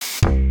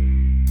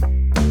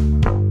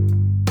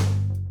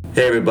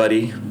Hey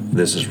everybody,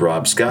 this is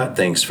Rob Scott.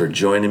 Thanks for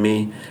joining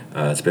me.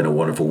 It's been a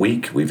wonderful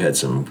week. We've had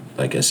some,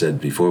 like I said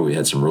before, we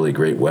had some really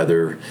great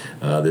weather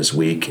this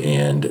week,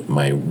 and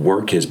my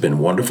work has been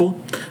wonderful.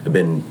 I've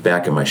been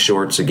back in my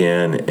shorts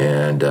again,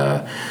 and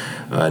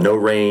no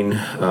rain.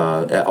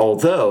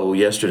 Although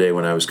yesterday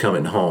when I was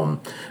coming home,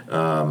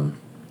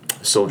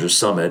 Soldier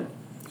Summit,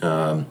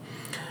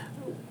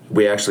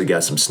 we actually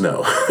got some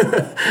snow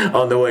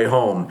on the way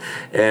home,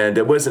 and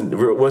it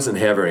wasn't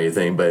heavy or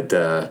anything. But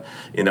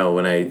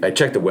when I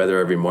check the weather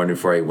every morning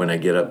when I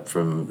get up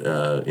when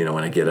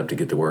I get up to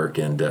get to work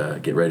and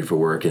get ready for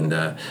work, and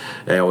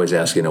I always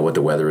ask what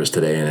the weather is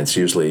today, and it's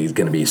usually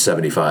going to be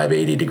 75,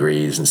 80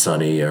 degrees and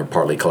sunny or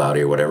partly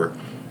cloudy or whatever.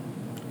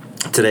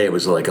 Today it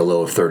was like a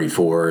low of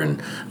 34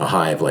 and a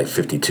high of like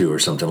 52 or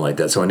something like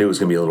that. So I knew it was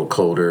going to be a little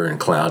colder and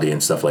cloudy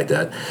and stuff like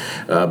that,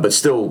 but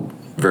still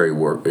very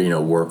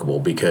workable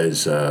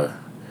because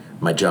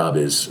my job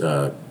is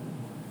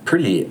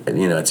pretty.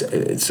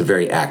 It's a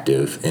very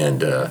active,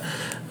 and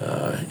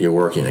you're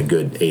working a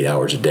good 8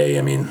 hours a day.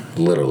 I mean,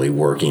 literally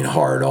working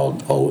hard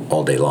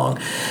all day long,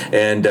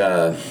 and.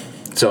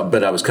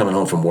 But I was coming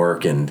home from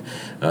work and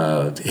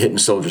hitting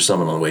Soldier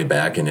Summit on the way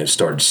back, and it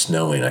started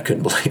snowing. I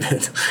couldn't believe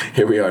it.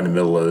 Here we are in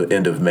the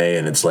end of May,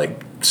 and it's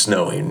like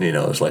snowing.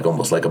 It's like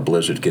almost like a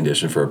blizzard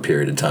condition for a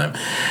period of time.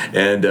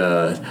 And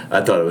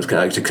I thought it was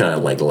I actually kind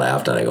of like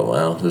laughed, and I go,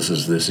 "Well, this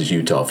is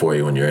Utah for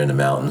you when you're in the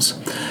mountains."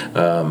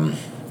 But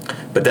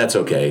that's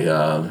okay.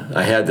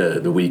 I had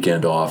the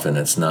weekend off, and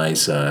it's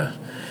nice. My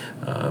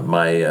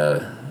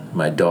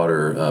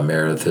daughter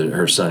Meredith,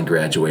 her son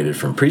graduated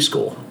from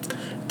preschool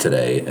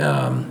today.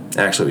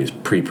 Actually, it was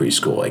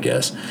preschool, I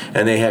guess.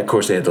 And they had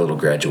the little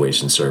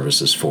graduation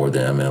services for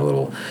them, and a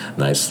little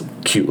nice,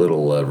 cute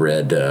little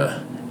red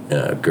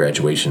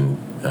graduation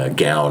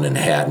gown and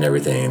hat and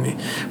everything. And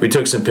we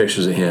took some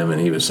pictures of him, and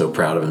he was so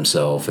proud of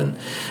himself. And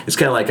it's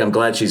kind of like I'm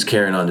glad she's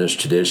carrying on this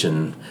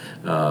tradition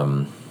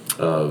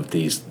of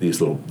these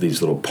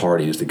little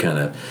parties to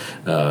kind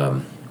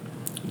of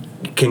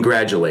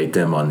congratulate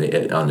them on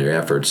their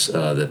efforts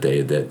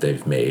that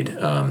they've made.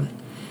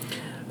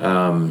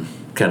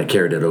 Kind of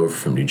carried it over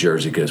from New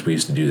Jersey because we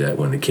used to do that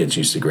when the kids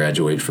used to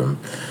graduate from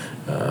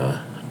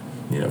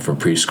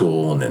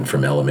preschool and then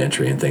from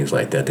elementary and things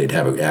like that. They'd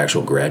have an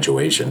actual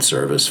graduation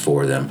service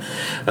for them.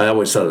 I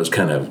always thought it was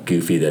kind of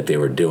goofy that they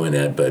were doing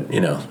that, but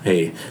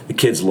hey, the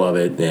kids love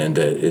it, and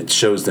it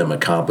shows them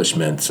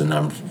accomplishments,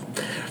 and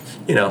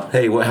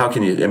hey, well, how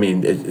can you? I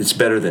mean, it's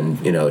better than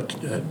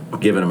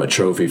giving them a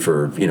trophy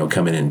for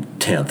coming in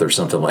 10th or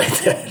something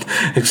like that,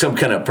 some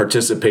kind of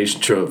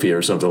participation trophy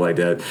or something like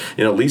that.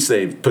 At least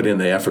they've put in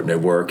the effort and their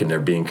work, and they're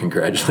being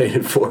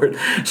congratulated for it.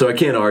 So I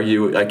can't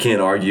argue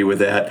with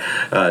that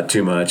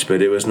too much.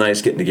 But it was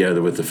nice getting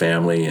together with the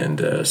family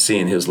and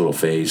seeing his little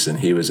face, and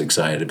he was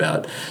excited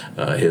about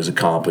his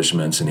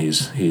accomplishments, and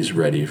he's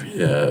ready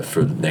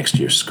for next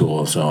year's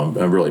school. So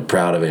I'm really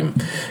proud of him.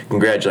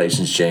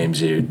 Congratulations,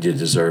 James. You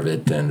deserve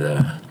it. And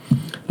I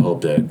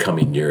hope the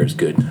coming year is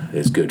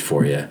good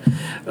for you.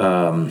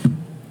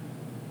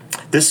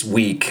 This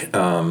week,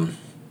 I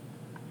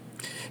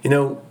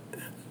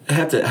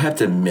have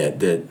to admit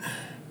that,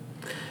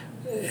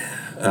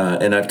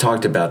 and I've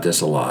talked about this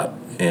a lot,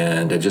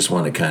 and I just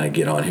want to kind of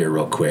get on here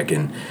real quick,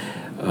 and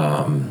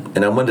I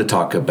wanted to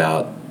talk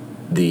about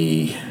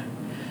the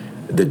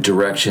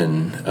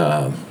direction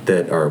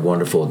that our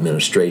wonderful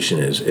administration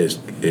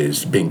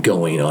is been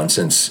going on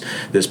since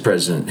this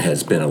president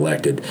has been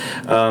elected.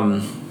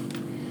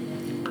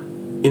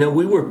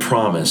 We were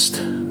promised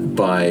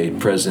by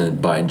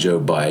President Joe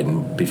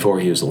Biden, before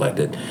he was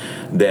elected,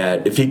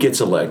 that if he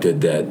gets elected,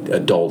 that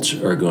adults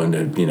are going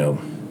to,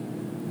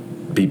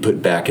 be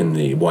put back in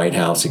the White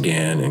House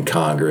again, in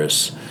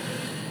Congress,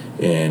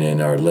 and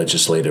in our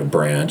legislative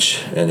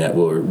branch, and that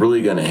we're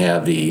really going to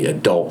have the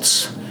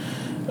adults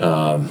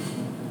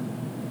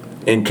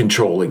in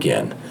control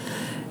again.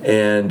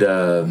 And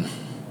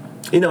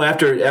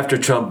after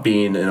Trump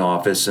being in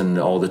office and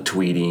all the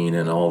tweeting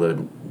and all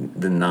the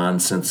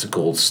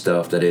nonsensical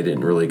stuff that I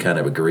didn't really kind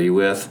of agree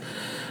with,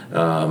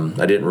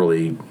 I didn't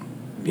really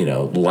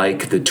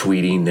like the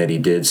tweeting that he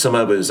did. Some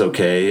of it is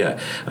okay.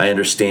 I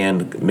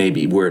understand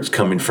maybe where it's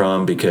coming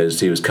from, because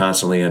he was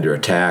constantly under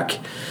attack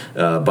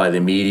by the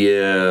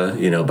media,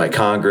 by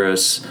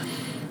Congress,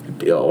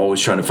 always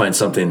trying to find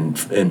something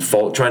in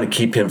fault, trying to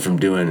keep him from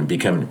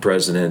becoming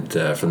president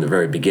from the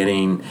very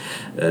beginning.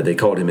 They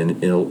called him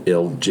an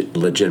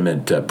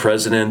illegitimate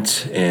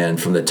president,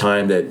 and from the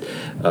time that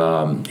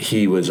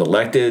he was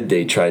elected,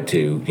 they tried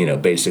to,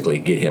 basically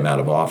get him out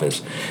of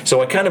office.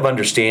 So I kind of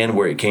understand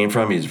where he came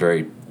from. He's a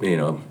very,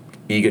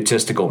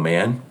 egotistical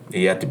man.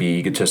 You have to be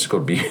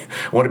egotistical to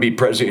want to be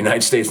president of the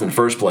United States in the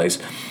first place.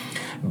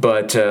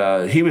 But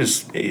he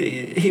was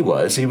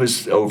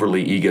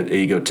overly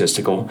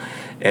egotistical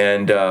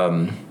and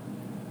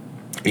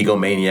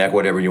egomaniac,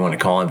 whatever you want to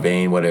call him,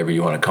 vain, whatever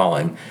you want to call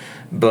him.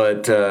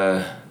 But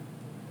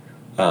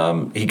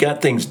he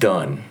got things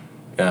done,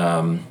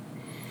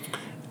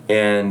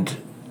 and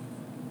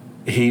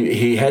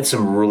he had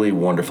some really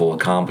wonderful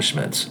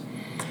accomplishments.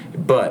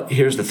 But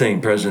here's the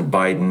thing: President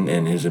Biden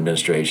and his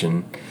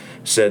administration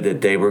said that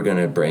they were going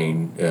to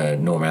bring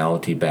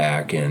normality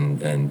back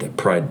and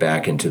pride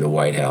back into the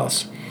White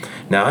House.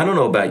 Now, I don't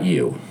know about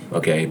you,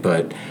 okay,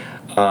 but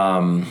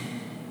I'm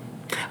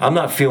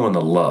not feeling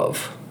the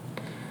love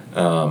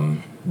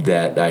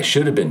that I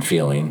should have been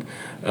feeling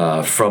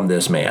from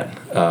this man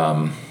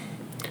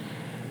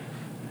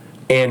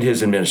and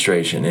his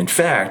administration. In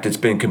fact, it's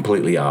been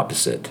completely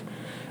opposite,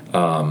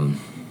 in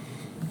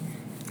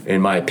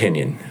my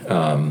opinion.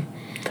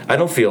 I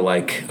don't feel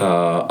like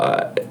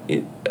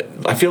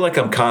I feel like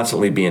I'm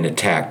constantly being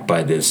attacked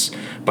by this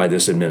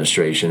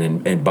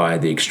administration and by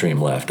the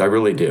extreme left. I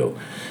really do.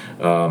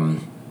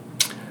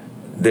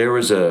 There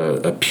was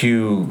a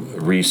Pew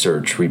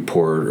Research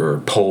report or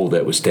poll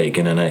that was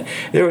taken, and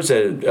there was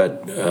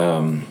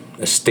a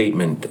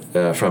statement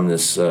from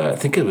this. I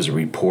think it was a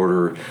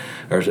reporter.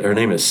 Her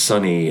name is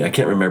Sunny. I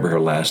can't remember her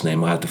last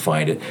name. I'll have to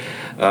find it.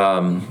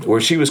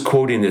 Where she was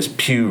quoting this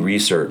Pew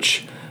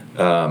Research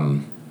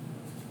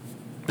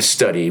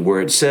study,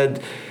 where it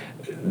said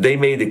they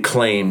made the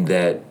claim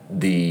that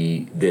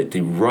the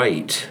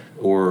right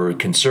or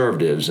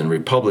conservatives and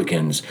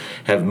Republicans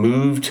have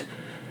moved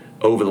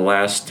over the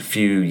last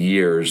few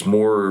years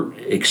more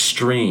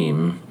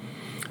extreme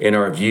in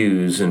our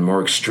views and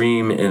more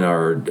extreme in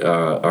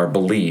our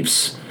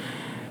beliefs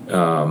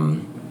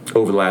over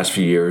the last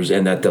few years,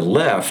 and that the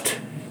left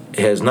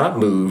has not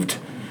moved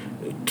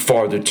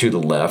farther to the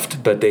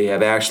left, but they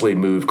have actually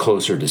moved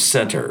closer to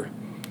center.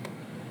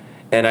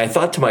 And I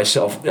thought to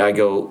myself, I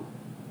go,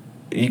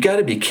 you got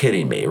to be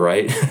kidding me,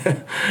 right?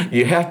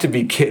 You have to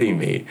be kidding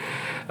me.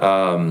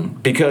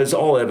 Because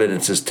all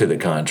evidence is to the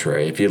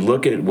contrary. If you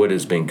look at what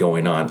has been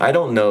going on, I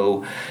don't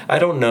know,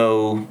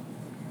 and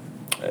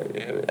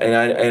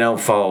I don't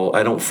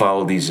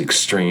follow these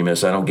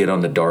extremists. I don't get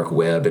on the dark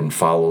web and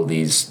follow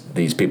these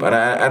people. And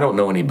I don't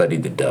know anybody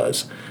that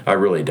does. I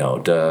really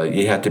don't.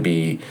 You have to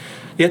be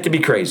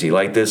crazy,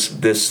 like this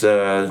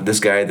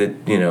guy that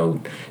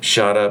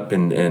shot up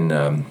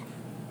in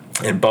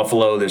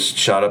Buffalo. This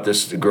shot up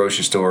this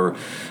grocery store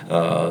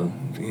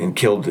and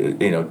killed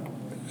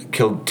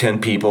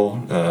 10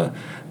 people,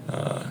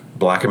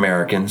 Black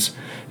Americans,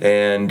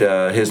 and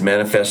his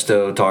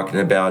manifesto talking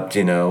about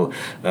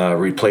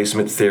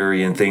replacement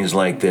theory and things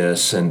like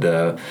this, and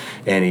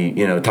he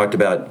talked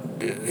about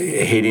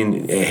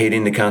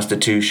hating the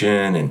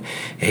Constitution and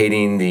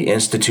hating the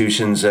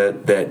institutions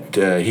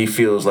that he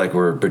feels like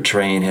were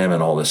betraying him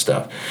and all this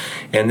stuff.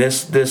 And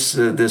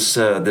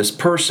this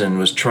person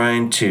was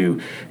trying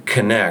to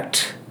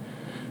connect.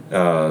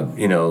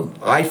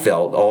 I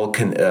felt all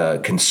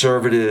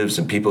conservatives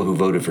and people who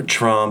voted for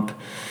Trump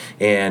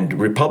and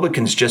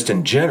Republicans just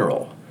in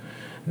general,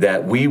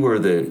 that we were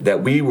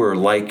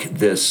like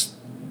this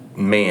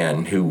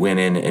man who went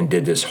in and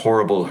did this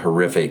horrible,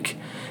 horrific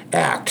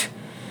act.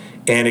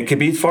 And it could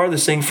be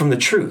farthest thing from the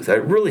truth.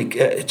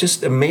 It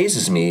just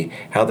amazes me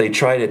how they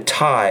try to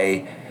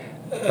tie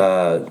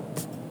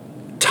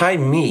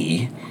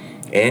me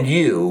and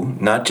you,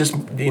 not just,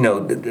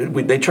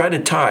 they try to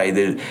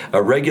tie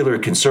a regular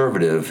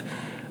conservative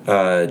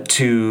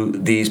to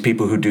these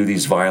people who do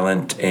these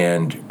violent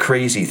and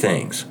crazy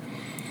things.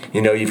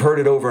 You've heard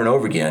it over and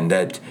over again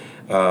that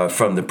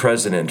from the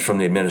president, from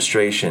the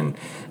administration,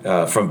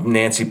 from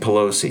Nancy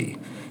Pelosi,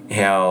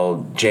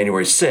 how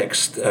January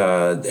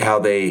 6th, how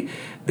they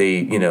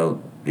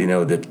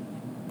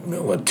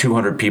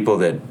 200 people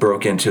that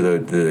broke into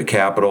the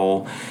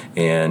Capitol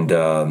and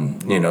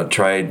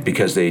tried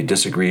because they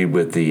disagreed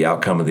with the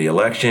outcome of the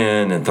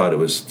election and thought it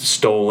was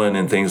stolen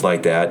and things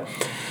like that.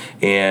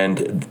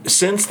 And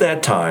since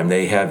that time,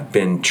 they have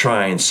been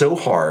trying so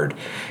hard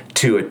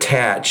to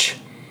attach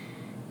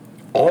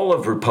all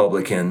of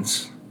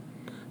Republicans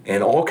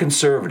and all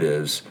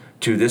conservatives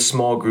to this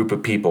small group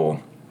of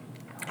people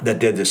that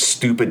did this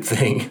stupid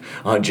thing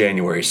on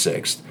January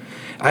 6th.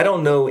 I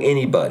don't know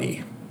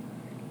anybody.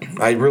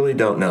 I really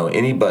don't know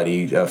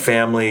anybody,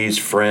 families,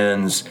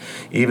 friends,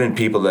 even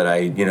people that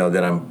I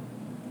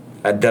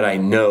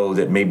know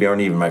that maybe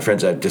aren't even my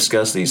friends. I've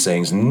discussed these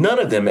things. None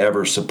of them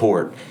ever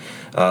support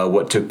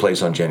what took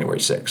place on January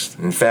 6th.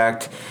 In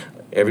fact,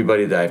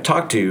 everybody that I've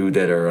talked to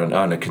that are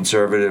on a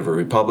conservative or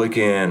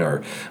Republican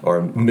or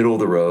middle of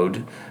the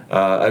road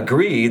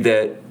agree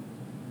that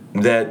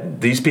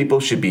these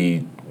people should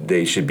be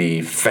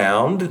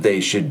found, they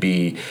should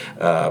be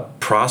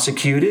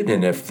prosecuted,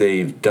 and if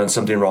they've done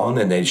something wrong,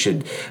 then they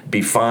should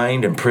be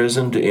fined,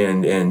 imprisoned,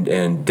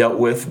 and dealt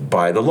with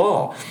by the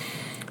law.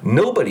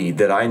 Nobody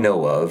that I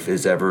know of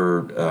has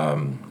ever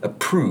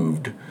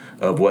approved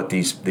of what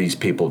these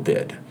people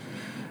did.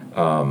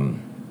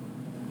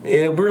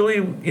 It really,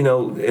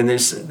 and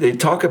they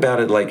talk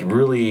about it like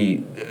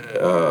really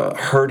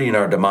hurting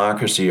our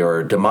democracy,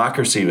 or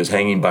democracy was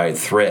hanging by a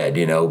thread,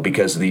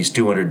 because of these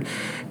 200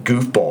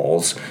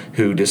 goofballs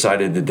who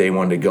decided that they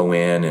wanted to go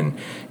in and,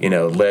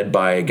 led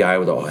by a guy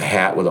with a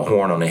hat with a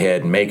horn on the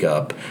head and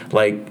makeup.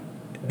 Like,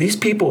 these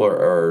people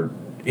are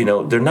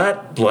they're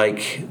not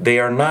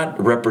a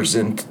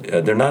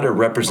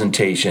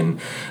representation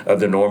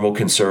of the normal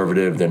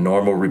conservative, the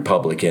normal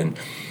Republican.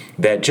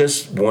 that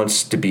just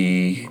wants to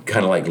be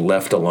kind of like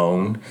left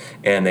alone,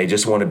 and they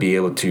just want to be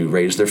able to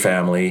raise their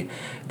family.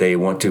 They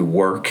want to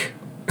work.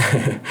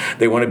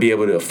 They want to be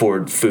able to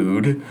afford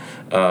food.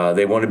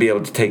 They want to be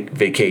able to take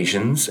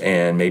vacations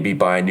and maybe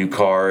buy a new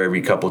car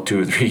every couple,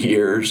 2 or 3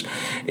 years,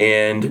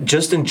 and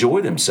just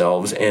enjoy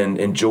themselves and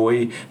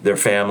enjoy their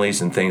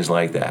families and things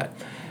like that.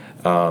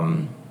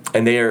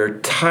 And they are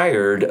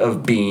tired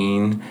of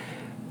being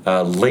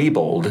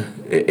labeled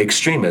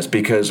extremists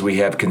because we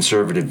have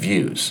conservative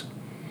views.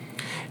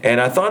 And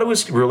I thought it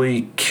was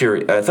really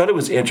curious. I thought it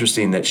was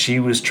interesting that she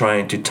was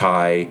trying to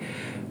tie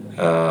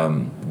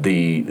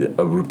the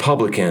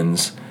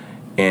Republicans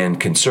and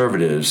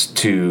conservatives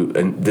to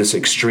this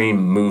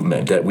extreme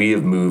movement, that we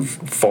have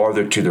moved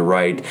farther to the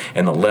right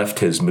and the left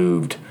has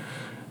moved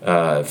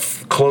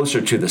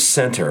closer to the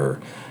center.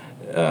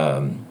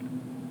 And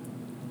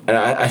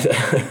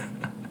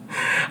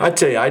I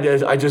tell you,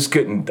 I just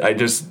couldn't. It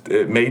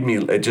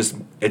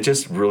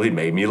just really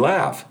made me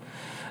laugh.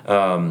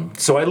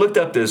 So I looked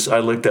up this.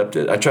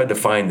 I tried to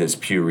find this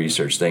Pew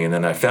Research thing, and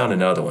then I found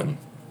another one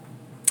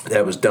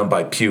that was done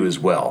by Pew as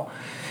well.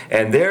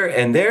 And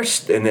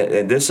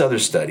this other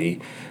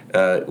study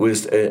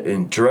was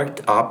in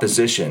direct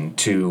opposition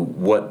to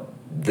what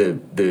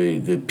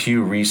the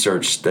Pew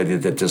Research study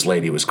that this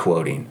lady was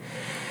quoting.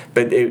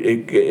 But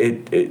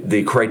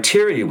the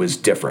criteria was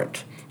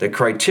different. The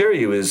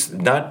criteria was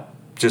not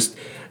just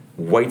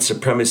white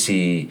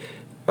supremacy,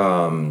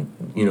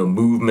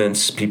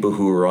 movements, people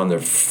who are on the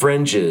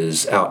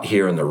fringes out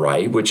here on the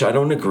right, which I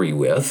don't agree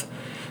with,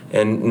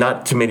 and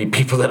not too many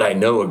people that I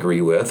know agree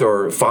with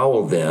or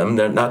follow them.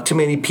 Not too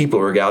many people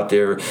are out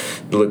there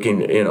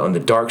looking, on the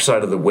dark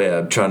side of the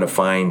web, trying to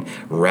find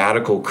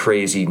radical,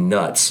 crazy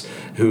nuts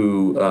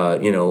who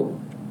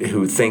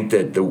think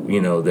that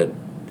that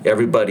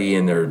everybody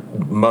and their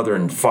mother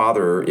and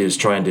father is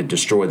trying to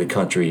destroy the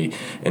country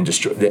and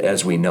destroy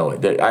as we know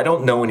it. I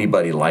don't know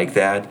anybody like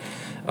that.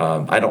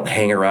 I don't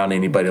hang around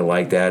anybody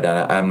like that.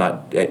 I'm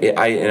not.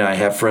 I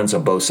have friends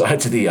on both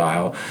sides of the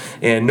aisle,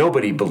 and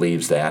nobody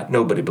believes that.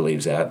 Nobody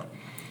believes that.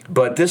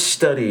 But this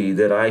study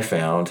that I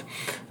found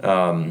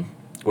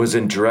was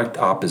in direct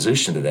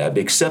opposition to that.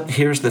 Except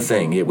here's the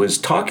thing: it was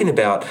talking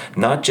about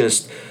not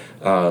just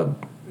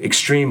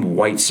extreme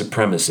white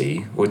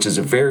supremacy, which is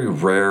a very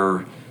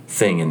rare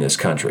thing in this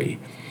country.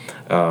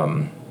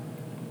 The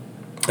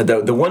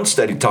one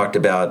study talked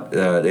about,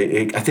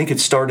 I think it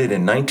started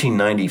in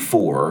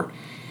 1994,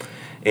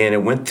 and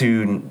it went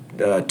through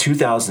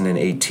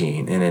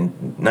 2018. And in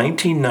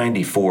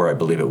 1994, I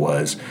believe it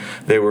was,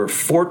 there were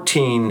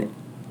 14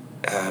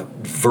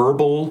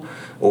 verbal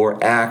or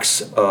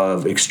acts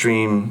of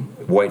extreme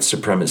white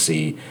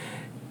supremacy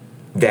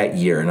that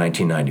year in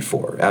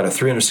 1994. Out of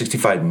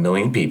 365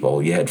 million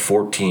people, you had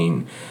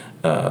 14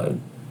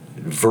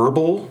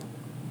 verbal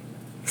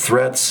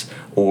threats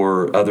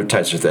or other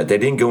types of threats. They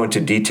didn't go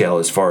into detail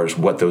as far as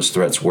what those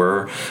threats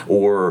were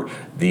or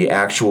the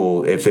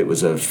actual, if it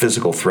was a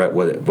physical threat,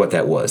 what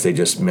that was. They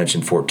just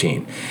mentioned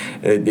 14.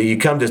 You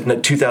come to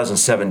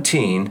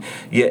 2017,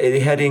 yeah,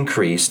 it had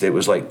increased. It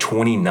was like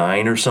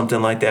 29 or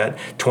something like that.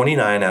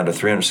 29 out of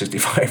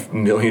 365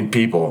 million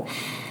people.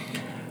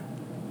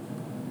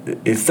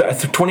 It's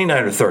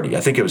 29 or 30. I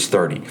think it was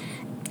 30,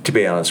 to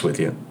be honest with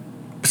you.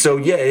 So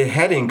yeah, it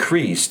had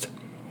increased.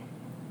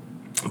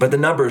 But the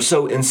number is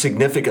so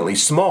insignificantly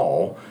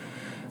small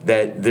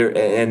that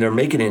they're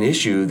making an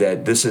issue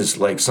that this is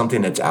like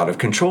something that's out of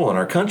control in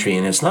our country,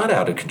 and it's not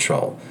out of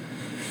control.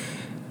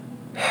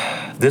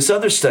 This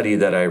other study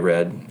that I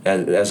read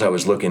as I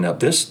was looking up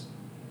this,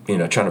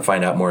 trying to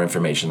find out more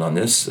information on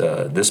this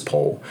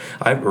poll,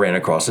 I ran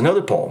across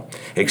another poll.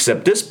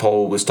 Except this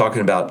poll was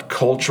talking about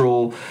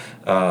cultural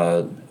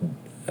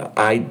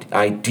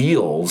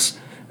ideals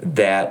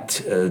that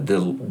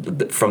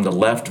from the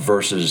left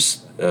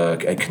versus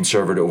a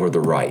conservative or the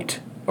right,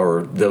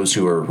 or those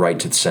who are right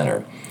to the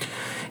center.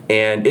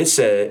 And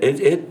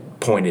it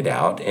pointed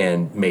out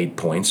and made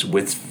points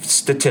with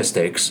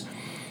statistics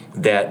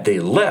that the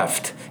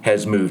left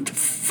has moved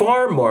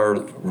far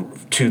more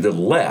to the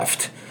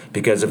left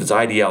because of its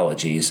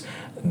ideologies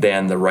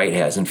than the right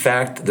has. In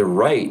fact, the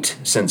right,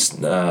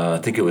 since I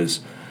think it was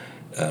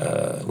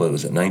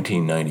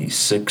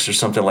 1996 or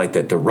something like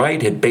that, the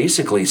right had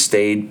basically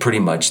stayed pretty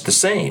much the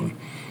same,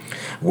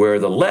 where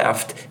the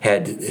left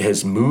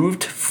has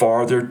moved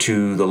farther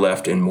to the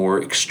left in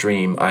more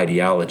extreme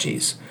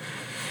ideologies.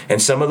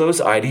 And some of those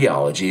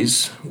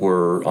ideologies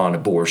were on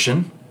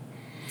abortion,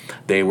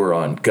 they were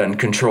on gun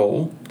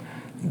control,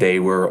 they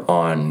were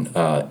on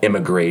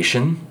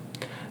immigration,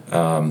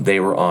 they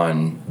were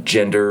on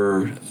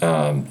gender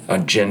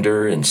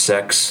and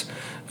sex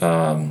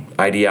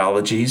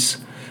ideologies,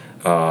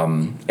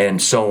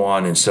 and so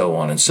on and so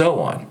on and so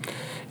on.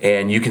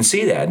 And you can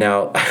see that.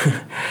 Now,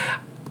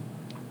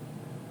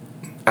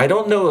 I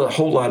don't know a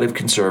whole lot of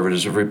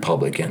conservatives or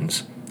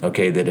Republicans,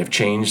 okay, that have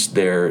changed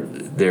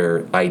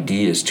their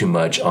ideas too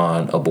much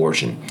on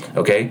abortion,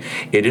 okay?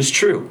 It is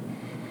true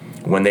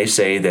when they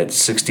say that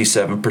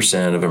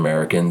 67% of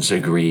Americans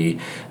agree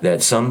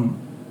that some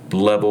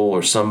level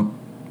or some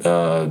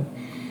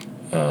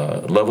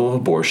level of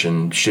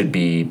abortion should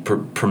be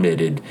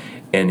permitted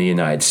in the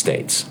United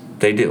States.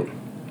 They do.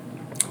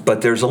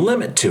 But there's a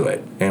limit to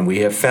it, and we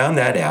have found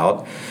that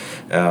out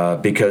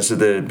because of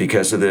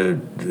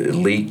the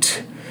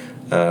leaked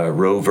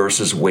Roe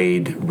versus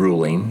Wade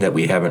ruling that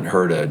we haven't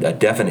heard a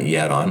definite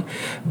yet on.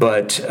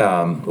 But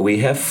we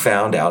have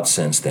found out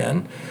since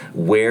then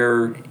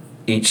where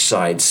each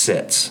side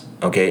sits,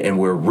 okay, and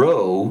where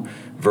Roe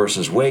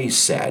versus Wade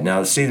sat.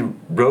 Now, see,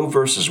 Roe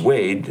versus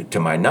Wade, to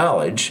my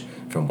knowledge,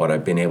 from what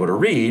I've been able to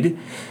read,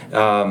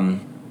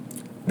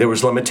 there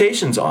was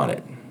limitations on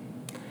it,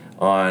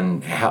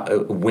 on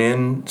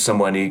when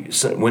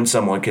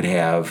someone could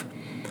have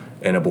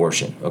an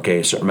abortion. Okay,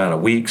 a certain amount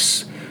of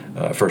weeks,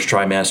 first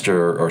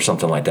trimester, or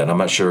something like that. I'm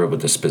not sure what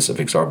the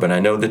specifics are, but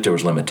I know that there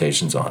was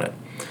limitations on it,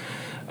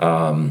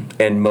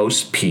 and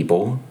most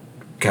people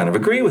kind of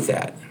agree with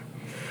that.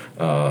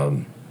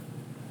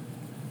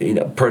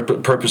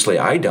 Purposely,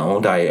 I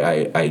don't.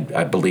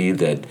 I believe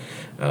that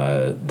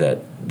that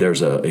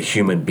there's a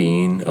human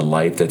being, a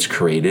life that's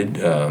created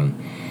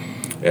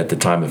at the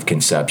time of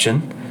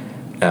conception,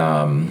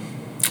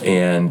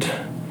 and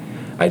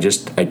I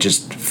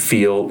just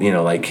feel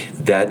like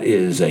that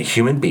is a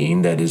human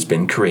being that has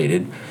been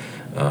created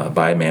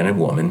by a man and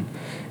woman,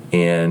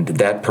 and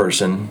that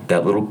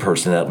little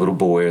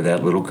boy or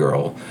that little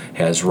girl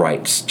has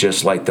rights,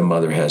 just like the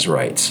mother has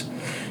rights,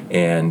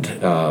 and.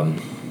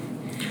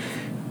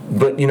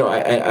 But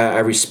I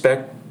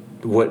respect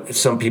what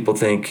some people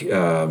think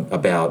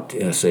about,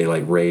 say,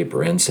 like rape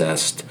or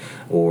incest,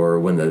 or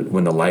when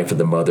the life of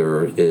the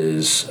mother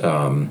is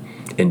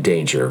in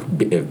danger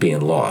of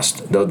being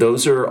lost. Though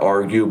those are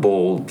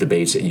arguable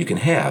debates that you can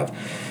have,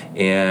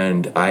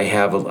 and I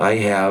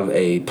have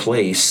a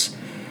place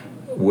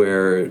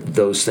where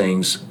those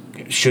things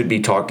should be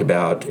talked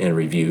about and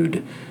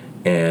reviewed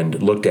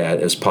and looked at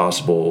as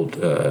possible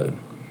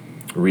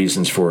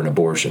reasons for an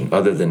abortion.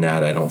 Other than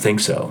that, I don't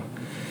think so.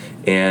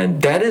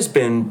 And that has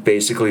been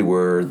basically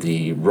where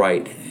the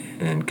right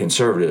and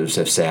conservatives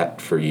have sat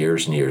for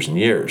years and years and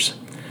years.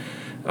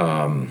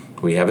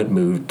 We haven't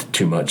moved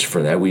too much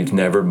for that. We've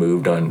never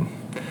moved on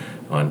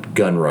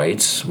gun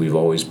rights. We've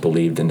always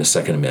believed in the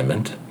Second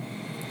Amendment.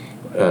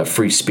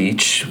 Free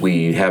speech,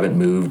 we haven't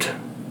moved,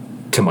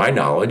 to my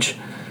knowledge,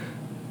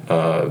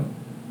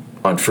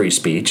 on free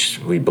speech.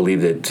 We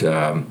believe that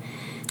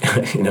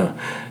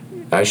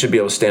I should be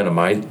able to stand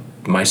on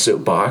my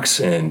soapbox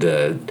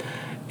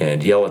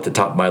and yell at the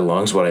top of my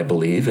lungs what I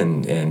believe,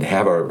 and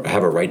have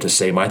a right to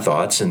say my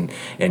thoughts and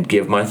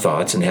give my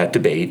thoughts and have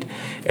debate,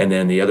 and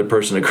then the other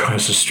person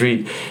across the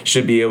street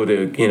should be able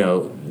to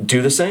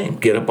do the same,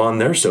 get up on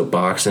their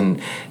soapbox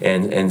and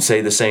say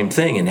the same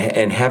thing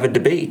and have a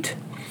debate.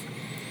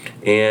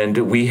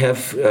 And we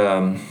have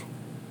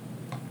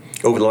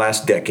over the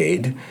last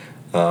decade,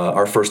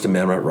 our First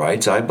Amendment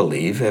rights, I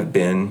believe, have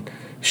been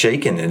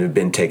shaken and have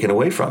been taken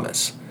away from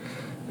us.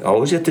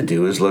 All you have to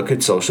do is look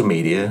at social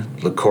media,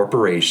 look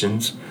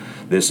corporations,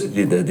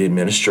 the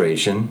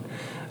administration,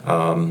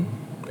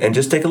 and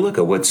just take a look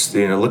at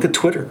look at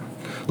Twitter.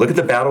 Look at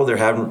the battle they're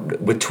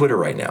having with Twitter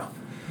right now.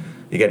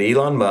 You got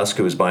Elon Musk,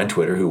 who is buying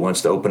Twitter, who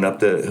wants to open up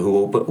the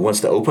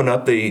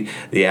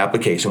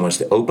application, wants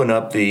to open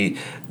up the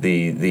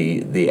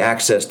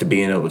access to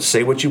being able to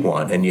say what you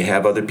want, and you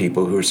have other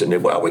people who are sitting there.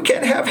 Well, we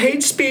can't have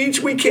hate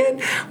speech. We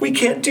can't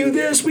do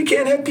this. We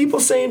can't have people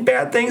saying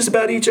bad things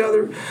about each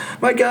other.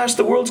 My gosh,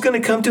 the world's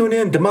going to come to an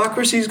end.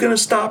 Democracy is going to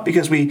stop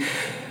because we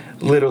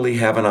literally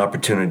have an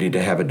opportunity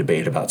to have a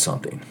debate about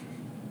something,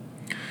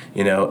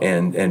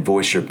 and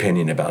voice your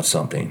opinion about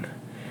something.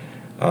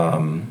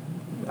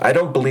 I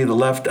don't believe the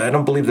left. I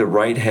don't believe the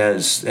right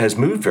has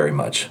moved very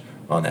much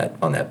on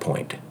that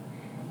point.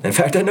 In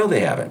fact, I know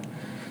they haven't.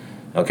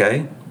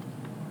 Okay.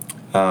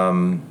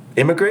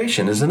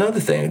 Immigration is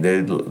another thing.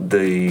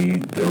 The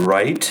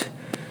right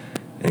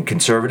and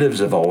conservatives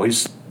have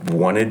always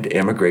wanted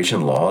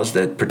immigration laws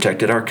that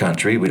protected our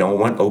country. We don't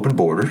want open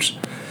borders.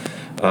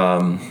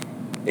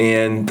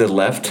 And the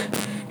left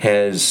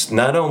has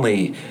not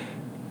only,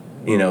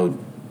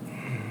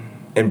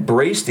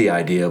 embrace the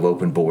idea of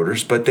open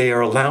borders, but they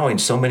are allowing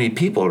so many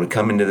people to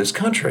come into this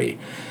country,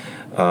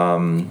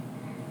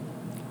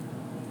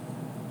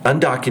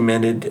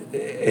 undocumented,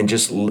 and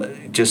just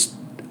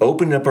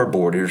opening up our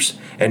borders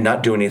and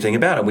not doing anything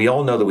about it. We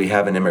all know that we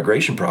have an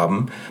immigration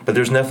problem, but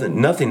there's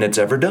nothing that's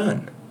ever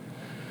done.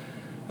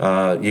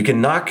 You can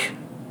knock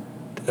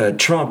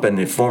Trump and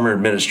the former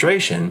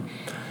administration,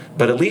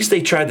 but at least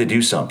they tried to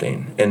do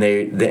something, and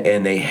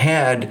they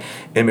had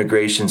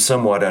immigration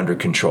somewhat under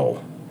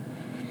control.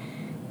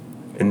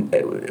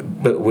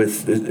 But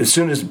as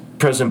soon as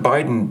President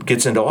Biden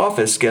gets into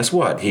office, guess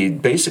what? He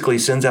basically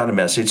sends out a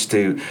message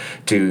to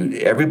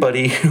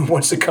everybody who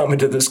wants to come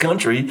into this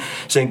country,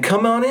 saying,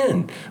 "Come on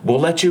in, we'll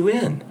let you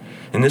in."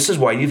 And this is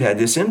why you've had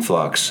this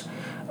influx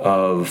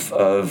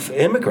of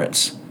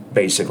immigrants,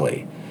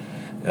 basically.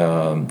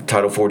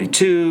 Title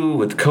 42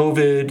 with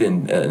COVID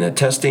and the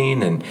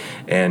testing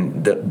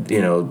and the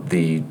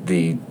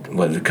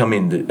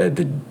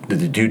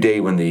due date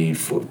when the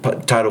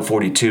Title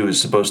 42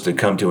 is supposed to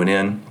come to an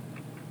end.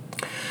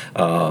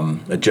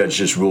 A judge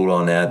just ruled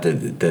on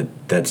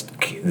that's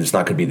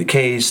not going to be the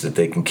case, that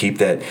they can keep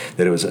that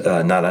it was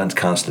not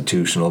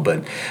unconstitutional,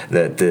 but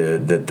that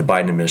the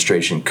Biden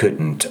administration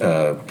couldn't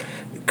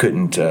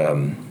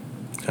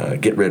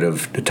get rid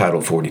of the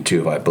Title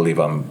 42. I believe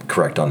I'm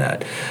correct on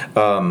that.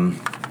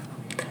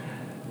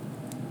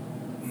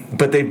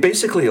 But they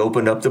basically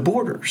opened up the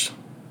borders,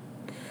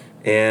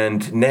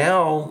 and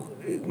now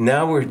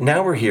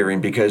we're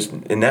hearing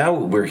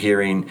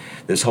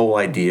this whole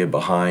idea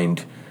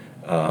behind,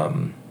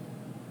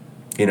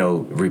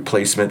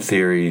 replacement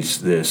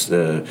theories, this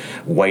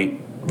white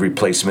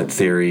replacement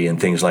theory and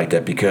things like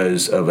that,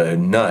 because of a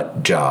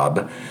nut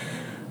job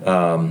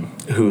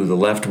who the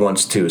left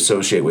wants to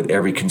associate with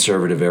every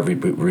conservative, every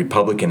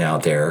Republican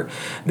out there,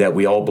 that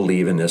we all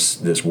believe in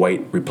this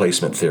white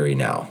replacement theory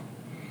now.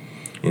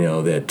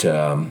 That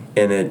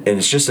and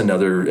it's just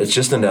another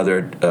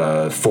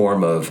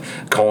form of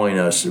calling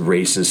us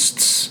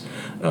racists,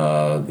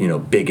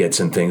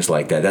 bigots and things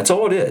like that. That's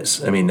all it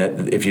is. I mean,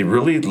 if you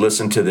really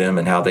listen to them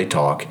and how they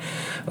talk,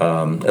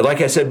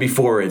 like I said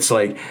before, it's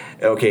like,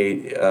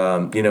 okay, I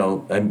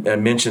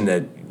mentioned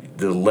that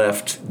the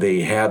left, they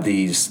have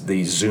these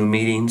Zoom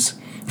meetings,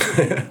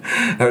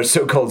 or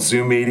so-called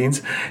Zoom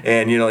meetings,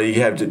 and you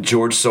have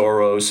George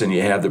Soros, and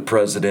you have the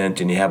president,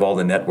 and you have all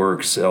the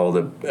networks, all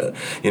the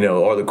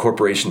all the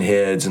corporation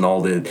heads, and all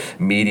the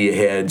media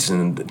heads,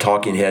 and the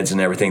talking heads,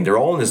 and everything. They're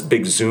all in this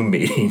big Zoom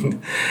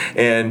meeting,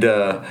 and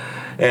the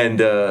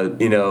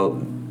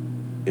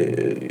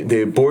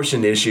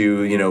abortion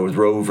issue, with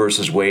Roe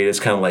versus Wade, it's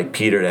kind of like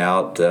petered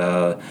out.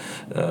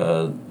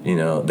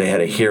 They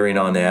had a hearing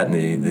on that,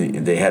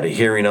 and they had a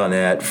hearing on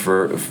that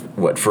for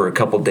a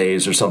couple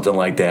days or something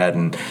like that,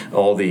 and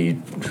all the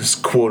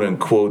quote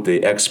unquote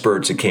the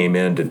experts that came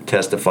in to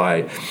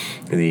testify,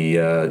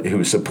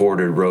 who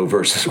supported Roe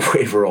versus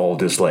Wade, were all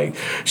just like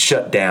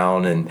shut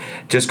down and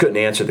just couldn't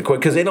answer the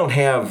question, because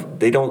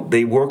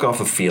they work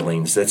off of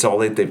feelings. That's all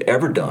they've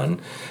ever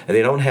done, and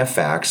they don't have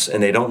facts,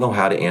 and they don't know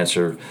how to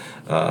answer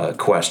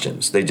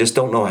questions. They just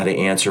don't know how to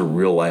answer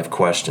real life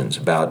questions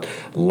about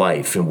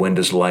life, and when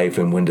does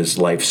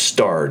life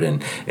start,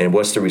 and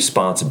what's the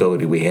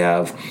responsibility we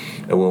have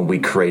when we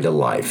create a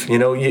life.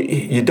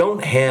 You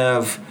don't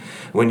have,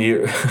 when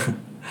you're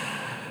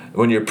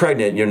when you're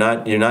pregnant, you're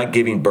not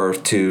giving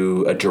birth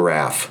to a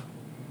giraffe.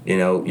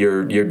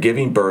 You're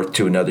giving birth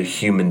to another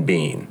human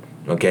being.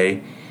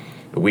 Okay,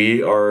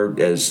 we are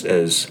as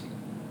a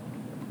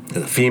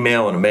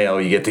female and a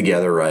male, you get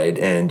together, right?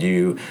 And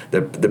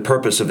the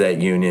purpose of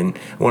that union,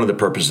 one of the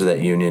purposes of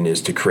that union,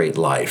 is to create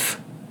life.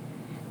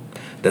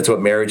 That's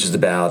what marriage is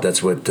about.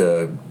 That's what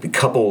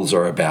couples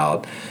are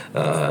about,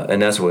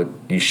 and that's what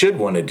you should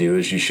want to do.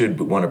 Is you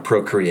should want to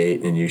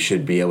procreate, and you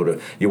should be able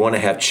to. You want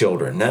to have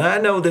children. Now I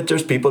know that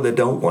there's people that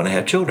don't want to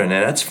have children,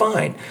 and that's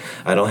fine.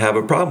 I don't have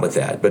a problem with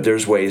that. But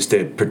there's ways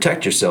to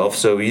protect yourself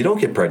so you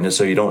don't get pregnant,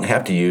 so you don't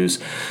have to use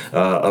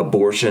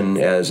abortion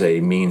as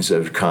a means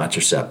of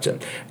contraception,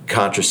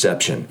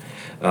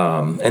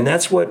 and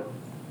that's what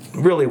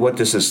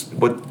this is.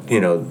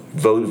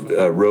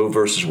 Roe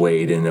versus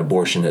Wade and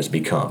abortion has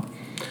become.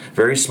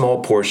 Very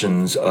small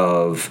portions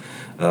of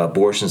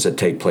abortions that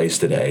take place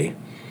today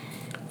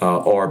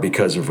are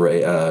because of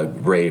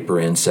rape or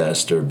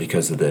incest, or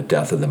because of the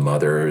death of the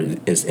mother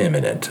is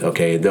imminent.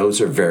 Okay,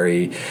 those are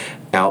very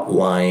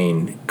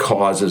outlying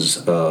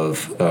causes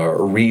of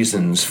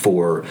reasons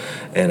for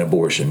an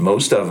abortion.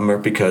 Most of them are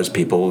because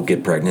people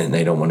get pregnant and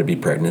they don't want to be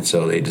pregnant,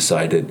 so they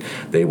decided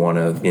they want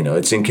to.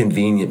 It's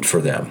inconvenient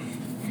for them,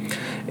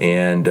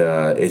 and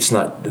it's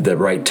not the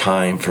right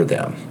time for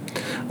them.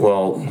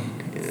 Well,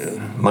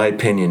 my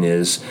opinion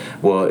is,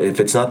 if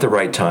it's not the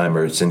right time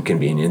or it's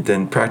inconvenient,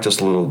 then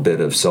practice a little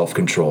bit of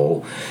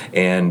self-control,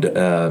 and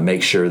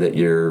make sure that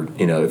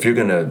if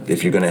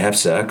you're gonna have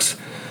sex,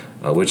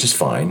 which is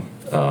fine,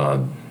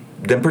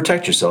 then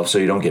protect yourself so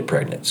you don't get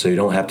pregnant, so you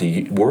don't have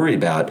to worry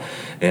about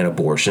an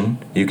abortion.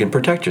 You can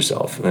protect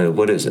yourself.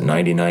 What is it?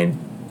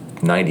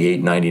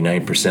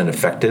 99%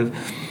 effective.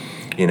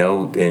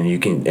 And you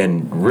can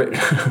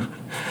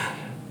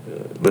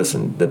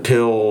listen. The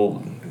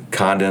pill,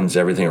 condoms,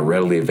 everything are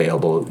readily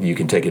available. You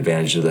can take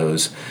advantage of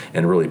those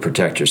and really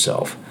protect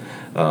yourself.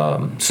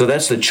 So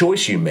that's the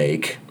choice you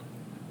make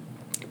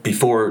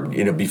before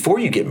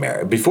you get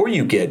married, before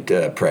you get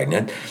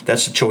pregnant.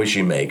 That's the choice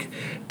you make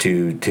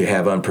to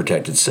have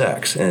unprotected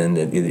sex and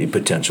the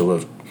potential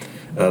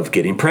of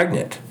getting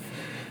pregnant.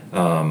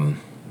 And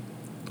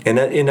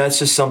that's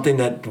just something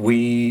that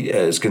we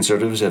as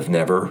conservatives have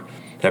never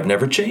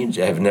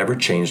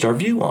changed our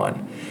view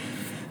on.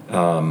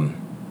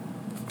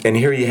 And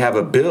here you have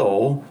a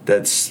bill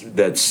that's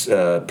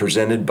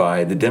presented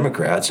by the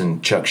Democrats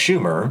and Chuck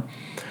Schumer,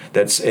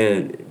 that's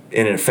in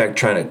effect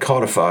trying to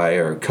codify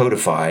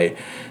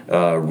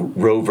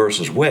Roe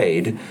versus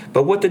Wade.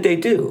 But what did they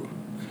do?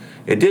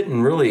 It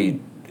didn't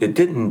really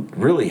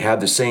have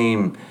the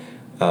same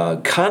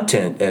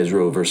content as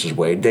Roe versus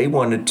Wade. They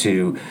wanted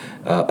to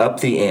up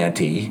the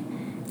ante,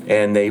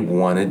 and they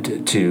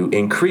wanted to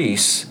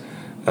increase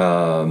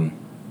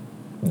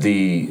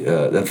the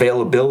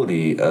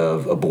availability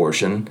of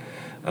abortion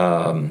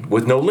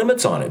with no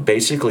limits on it.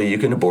 Basically, you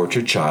can abort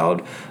your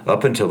child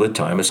up until the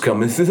time it's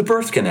coming through the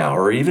birth canal,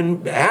 or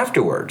even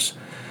afterwards,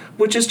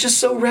 which is just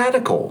so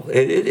radical.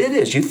 It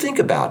is. You think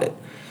about it.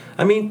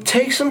 I mean,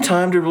 take some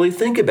time to really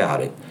think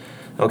about it.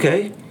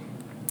 Okay,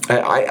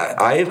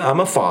 I'm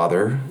a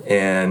father,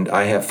 and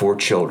I have 4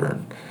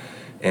 children,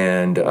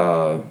 and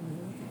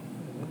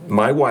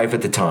my wife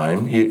at the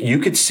time, you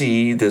could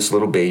see this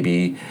little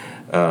baby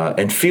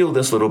and feel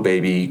this little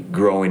baby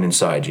growing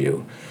inside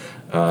you.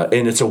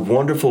 And it's a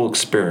wonderful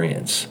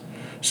experience.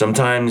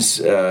 Sometimes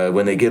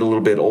when they get a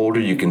little bit older,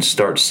 you can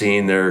start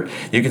seeing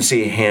you can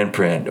see a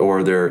handprint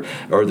or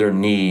their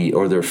knee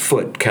or their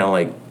foot kind of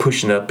like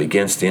pushing up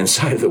against the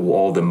inside of the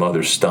wall of the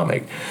mother's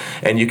stomach.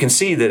 And you can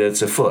see that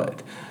it's a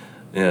foot.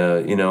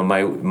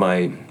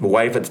 My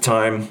wife at the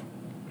time,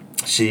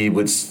 she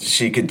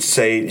could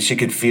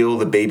feel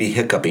the baby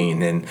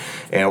hiccuping and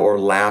or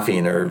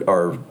laughing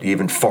or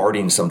even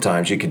farting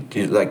sometimes. You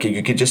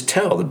could just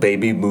tell the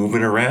baby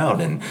moving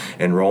around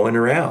and rolling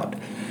around.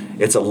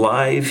 It's a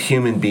live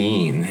human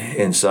being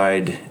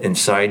inside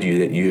you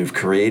that you have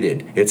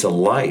created. It's a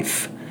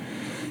life.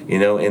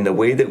 In the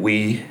way that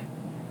we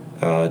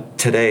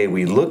today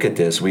we look at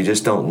this, we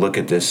just don't look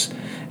at this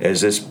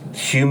as this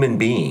human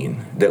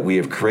being that we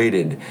have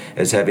created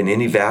as having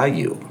any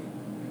value.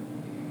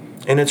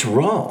 And it's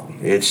wrong.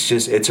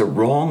 It's a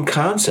wrong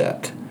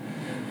concept.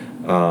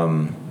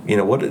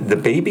 The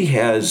baby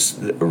has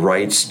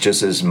rights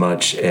just as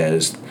much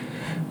as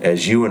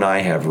you and I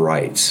have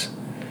rights.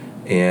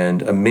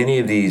 And many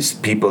of these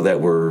people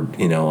that were,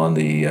 on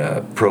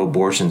the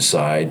pro-abortion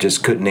side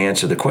just couldn't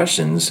answer the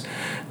questions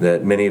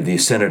that many of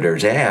these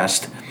senators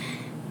asked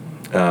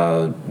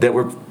that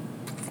were,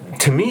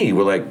 to me,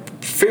 were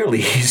like fairly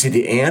easy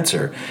to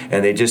answer,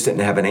 and they just didn't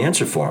have an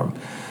answer for them.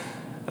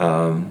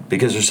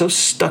 Because they're so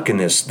stuck in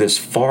this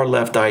far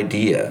left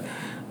idea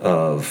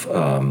of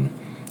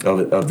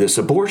this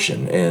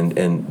abortion,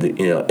 and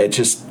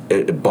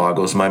it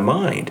boggles my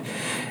mind,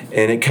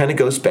 and it kind of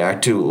goes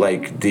back to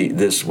like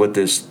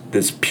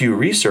this Pew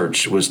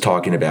Research was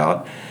talking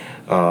about.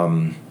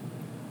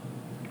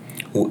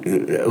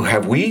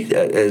 Have we,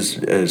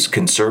 as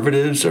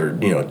conservatives or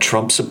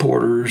Trump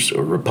supporters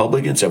or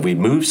Republicans, have we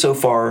moved so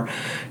far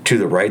to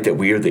the right that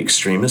we are the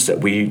extremists, that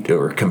we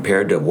are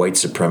compared to white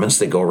supremacists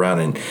that go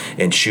around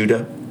and shoot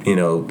up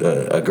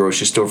a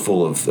grocery store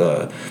full of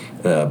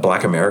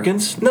black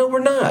Americans? No, we're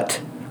not.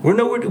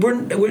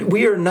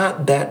 We are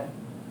not that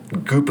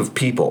group of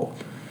people.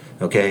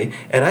 Okay,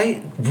 and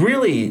I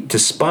really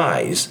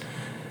despise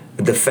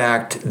the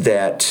fact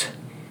that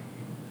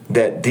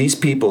these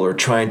people are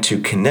trying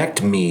to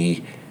connect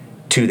me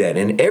to that.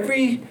 And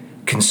every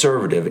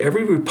conservative,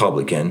 every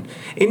Republican,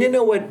 and you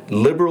know what?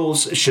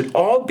 Liberals should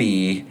all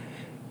be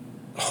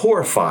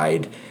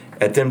horrified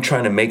at them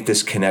trying to make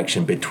this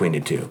connection between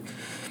the two.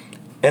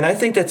 And I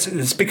think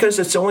it's because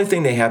it's the only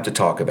thing they have to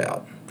talk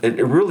about. It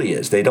really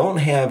is. They don't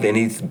have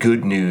any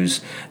good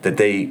news that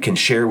they can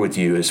share with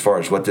you as far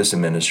as what this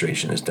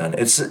administration has done.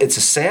 It's a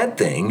sad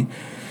thing,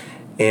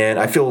 and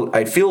I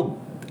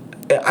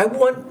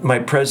want my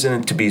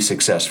president to be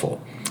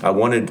successful.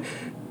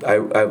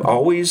 I've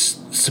always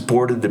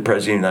supported the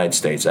president of the United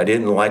States. I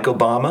didn't like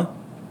Obama.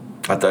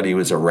 I thought he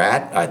was a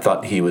rat. I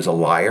thought he was a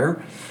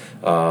liar.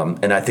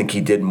 And I think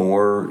he did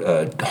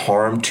more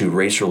harm to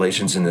race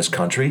relations in this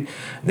country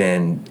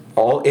than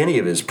any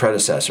of his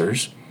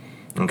predecessors.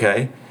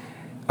 Okay?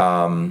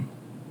 And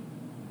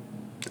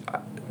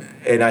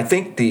I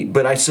think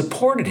but I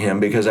supported him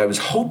because I was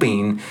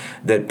hoping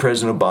that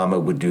President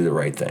Obama would do the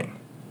right thing.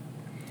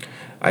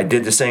 I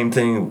did the same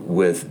thing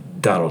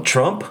with Donald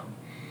Trump.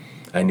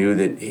 I knew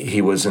that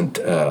he wasn't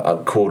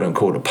a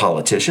quote-unquote a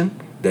politician,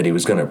 that he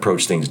was going to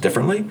approach things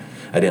differently.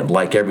 I didn't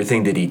like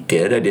everything that he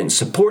did. I didn't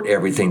support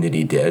everything that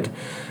he did.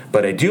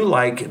 But I do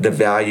like the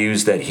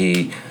values that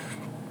he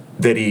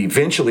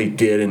eventually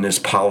did in his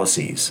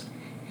policies.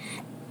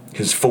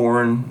 His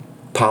foreign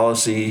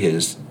policy,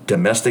 his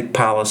domestic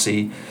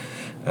policy,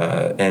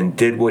 and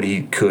did what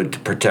he could to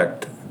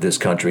protect this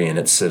country and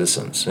its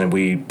citizens. And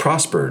we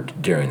prospered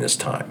during this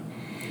time.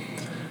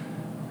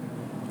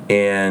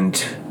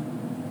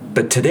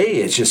 But today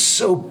it's just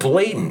so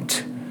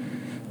blatant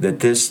that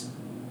this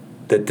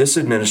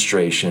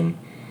administration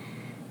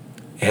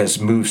has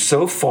moved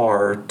so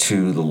far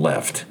to the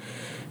left.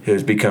 It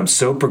has become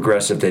so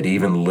progressive that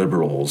even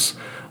liberals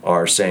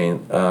are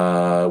saying,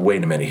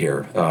 wait a minute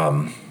here.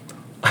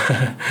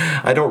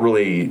 I don't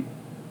really,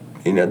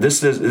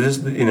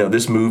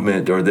 this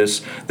movement or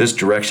this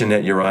direction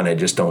that you're on, I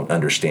just don't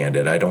understand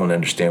it. I don't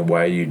understand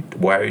why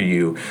are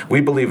you? We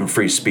believe in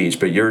free speech,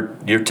 but you're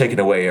taking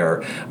away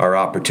our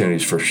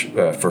opportunities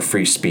for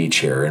free speech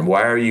here. And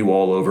why are you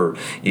all over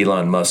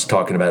Elon Musk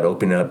talking about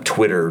opening up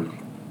Twitter?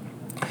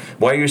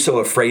 Why are you so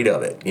afraid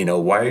of it?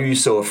 Why are you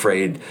so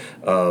afraid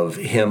of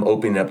him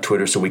opening up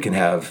Twitter so we can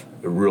have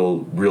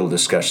real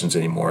discussions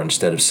anymore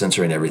instead of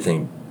censoring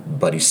everything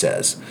Buddy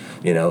says?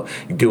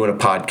 Doing a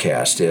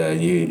podcast,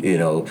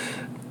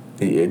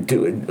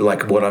 do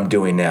like what I'm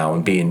doing now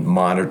and being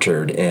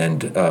monitored,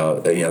 and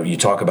you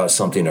talk about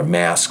something or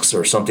masks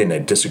or something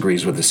that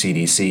disagrees with the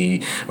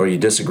CDC, or you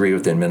disagree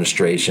with the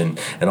administration,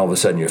 and all of a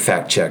sudden you're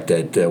fact checked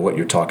that what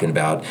you're talking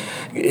about,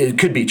 it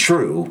could be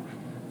true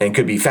and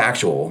could be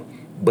factual,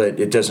 but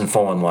it doesn't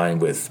fall in line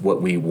with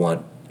what we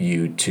want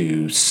you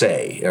to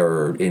say,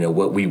 or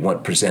what we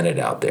want presented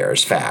out there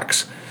as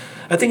facts.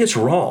 I think it's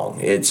wrong.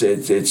 It's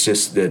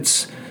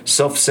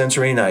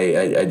self-censoring.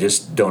 I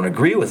just don't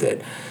agree with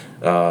it.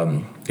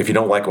 If you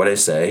don't like what I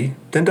say,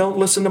 then don't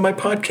listen to my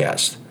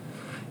podcast.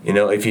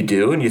 If you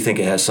do and you think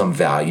it has some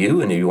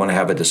value and you want to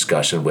have a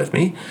discussion with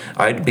me,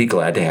 I'd be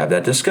glad to have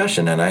that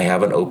discussion. And I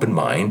have an open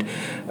mind.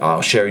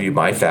 I'll share you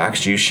my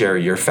facts, you share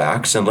your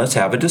facts, and let's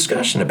have a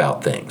discussion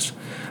about things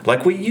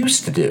like we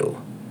used to do.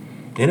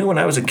 When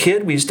I was a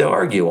kid, we used to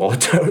argue all the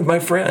time with my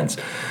friends,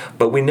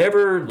 but we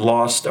never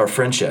lost our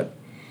friendship.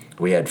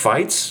 We had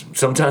fights.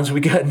 Sometimes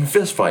we got in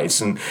fist fights,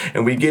 and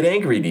we'd get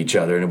angry at each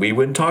other, and we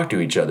wouldn't talk to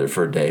each other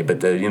for a day.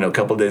 But a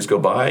couple of days go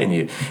by,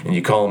 and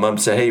you call them up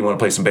and say, "Hey, you want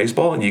to play some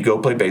baseball?" And you go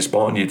play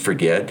baseball, and you'd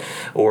forget,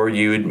 or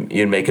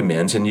you'd make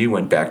amends, and you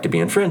went back to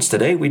being friends.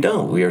 Today, we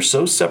don't. We are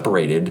so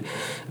separated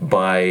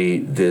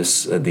by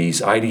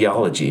these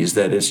ideologies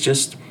that it's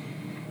just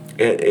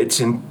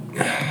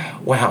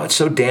wow, it's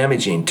so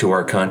damaging to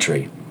our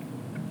country.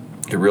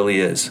 It really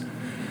is,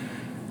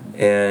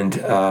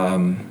 and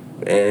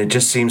it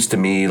just seems to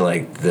me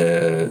like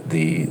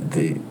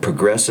the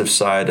progressive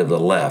side of the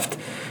left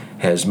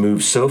has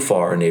moved so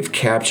far, and they've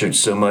captured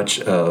so much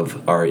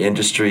of our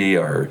industry,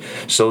 our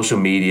social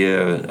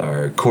media,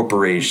 our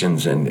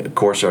corporations, and of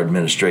course our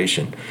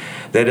administration,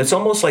 that it's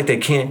almost like they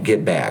can't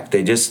get back.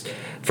 They just,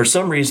 for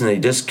some reason, they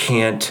just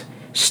can't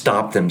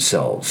stop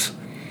themselves.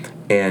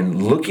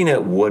 And looking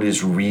at what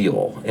is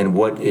real and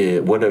what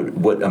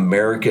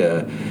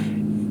America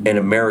and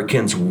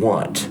Americans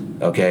want,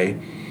 okay?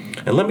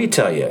 And let me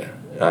tell you,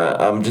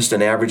 I'm just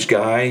an average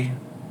guy.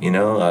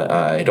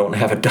 I don't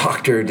have a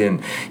doctorate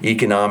in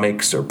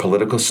economics or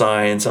political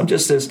science.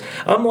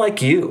 I'm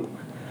like you.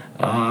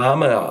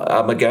 I'm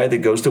a guy that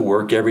goes to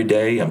work every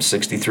day. I'm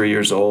 63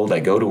 years old.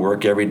 I go to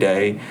work every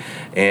day,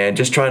 and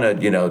just trying to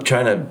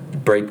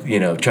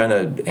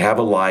have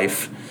a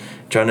life,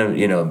 trying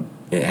to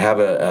have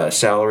a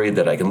salary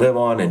that I can live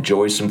on,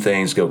 enjoy some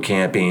things, go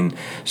camping,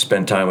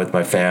 spend time with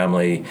my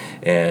family,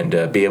 and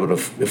be able to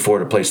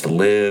afford a place to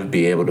live,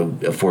 be able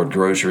to afford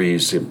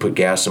groceries, put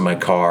gas in my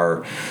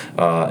car,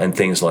 and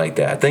things like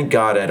that. Thank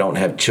God I don't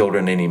have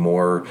children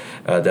anymore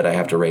that I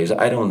have to raise.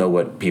 I don't know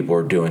what people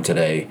are doing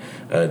today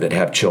that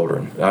have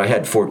children. I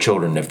had 4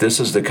 children. If this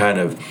is the kind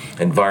of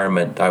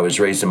environment I was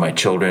raising my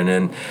children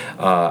in,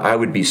 I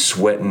wowould be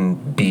sweating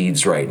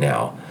beads right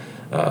now.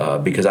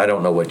 Because I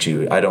don't know what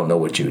you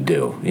would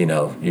do.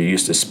 You're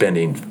used to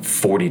spending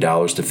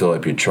 $40 to fill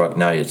up your truck.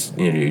 Now it's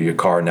your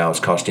car now is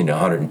costing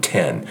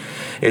 $110.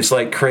 It's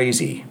like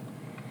crazy,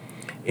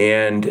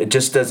 and it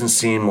just doesn't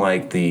seem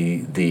like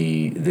the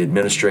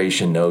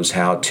administration knows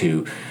how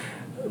to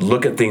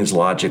look at things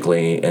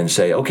logically and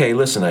say, okay,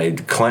 listen,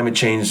 climate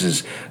change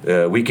is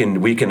we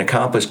can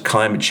accomplish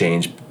climate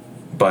change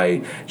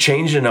by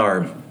changing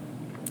our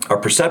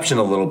perception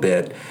a little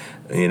bit.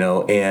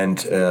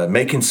 And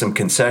making some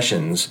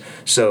concessions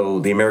so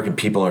the American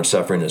people aren't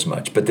suffering as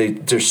much. But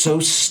they're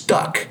so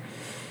stuck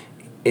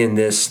in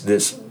this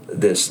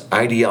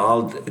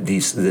ideological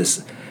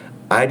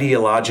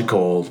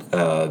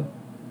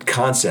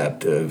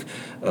concept of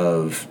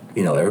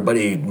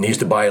everybody needs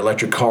to buy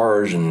electric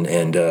cars,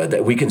 and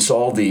that we can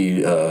solve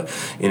the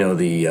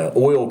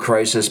oil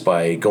crisis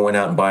by going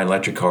out and buying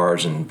electric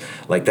cars, and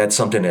like that's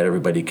something that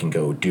everybody can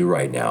go do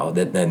right now.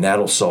 And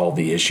that'll solve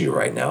the issue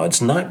right now.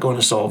 It's not going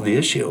to solve the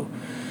issue,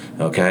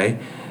 okay?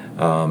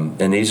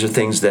 And these are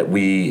things that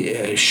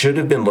we should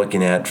have been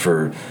looking at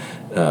for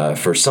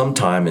some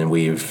time, and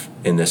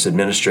this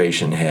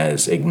administration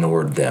has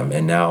ignored them,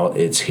 and now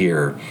it's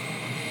here.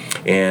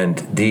 And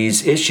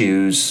these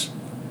issues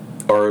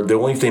are the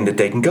only thing that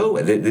they can go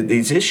with.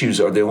 These issues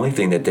are the only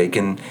thing that they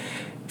can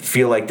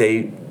feel like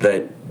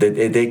that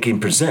they can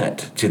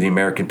present to the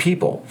American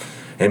people.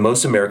 And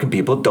most American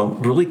people don't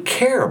really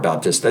care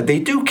about this. They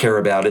do care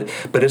about it,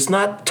 but it's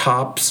not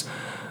tops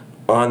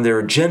on their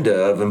agenda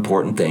of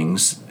important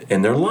things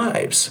in their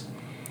lives.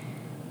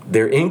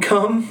 Their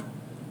income,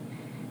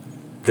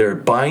 their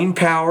buying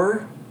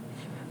power,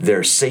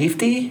 their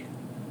safety,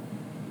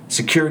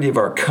 security of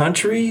our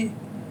country,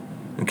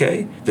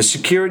 okay? The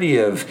security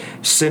of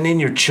sending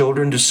your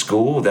children to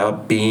school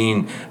without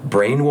being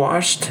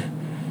brainwashed,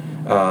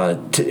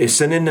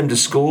 sending them to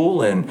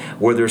school and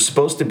where they're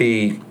supposed to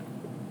be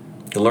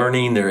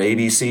learning their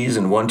ABCs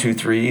and 1, 2,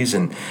 3s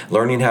and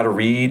learning how to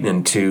read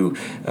and to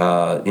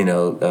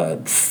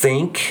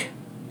think,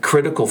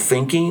 critical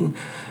thinking,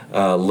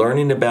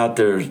 learning about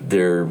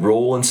their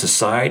role in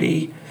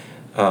society.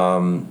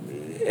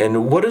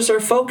 And what is our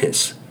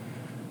focus?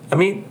 I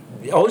mean,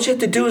 all you have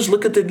to do is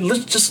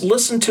just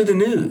listen to the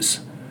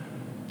news.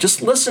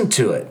 Just listen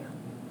to it.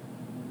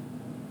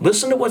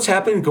 Listen to what's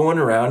happening going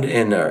around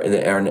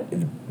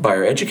by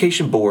our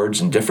education boards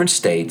in different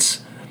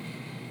states.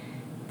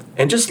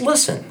 And just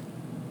listen.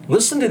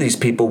 Listen to these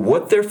people,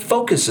 what their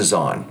focus is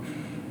on.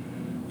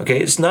 Okay,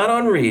 it's not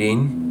on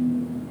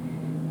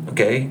reading.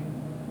 Okay,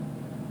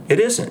 it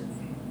isn't.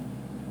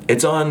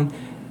 It's on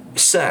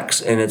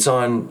sex, and it's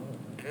on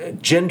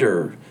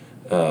gender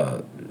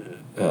and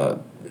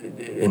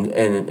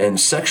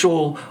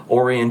sexual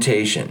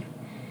orientation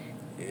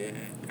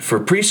for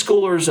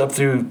preschoolers up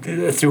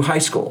through high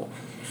school.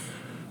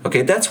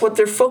 Okay, that's what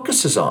their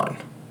focus is on.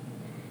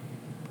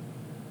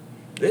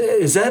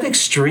 Is that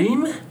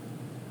extreme?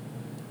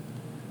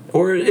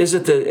 Or is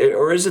it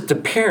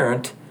the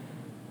parent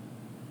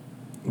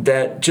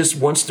that just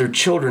wants their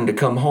children to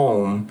come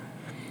home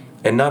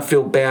and not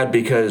feel bad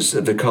because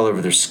of the color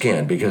of their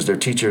skin, because their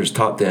teachers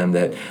taught them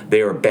that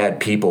they are bad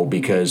people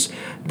because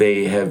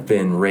they have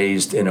been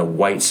raised in a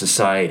white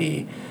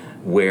society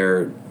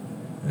where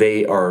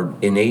they are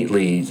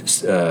innately,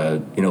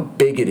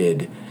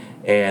 bigoted,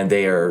 and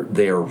they are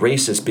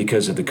racist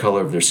because of the color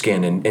of their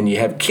skin. And you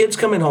have kids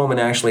coming home and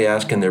actually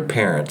asking their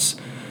parents,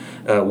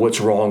 what's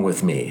wrong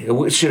with me?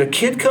 Should a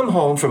kid come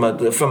home from an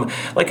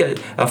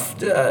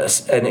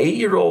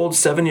 8-year-old,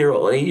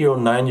 7-year-old, 8-year-old,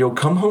 9-year-old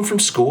come home from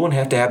school and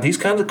have to have these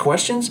kinds of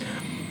questions?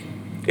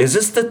 Is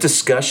this the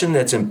discussion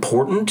that's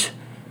important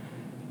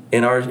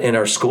in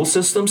our school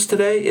systems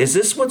today? Is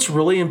this what's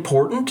really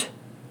important?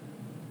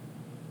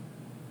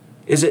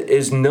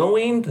 Is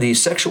knowing the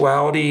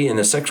sexuality and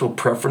the sexual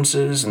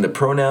preferences and the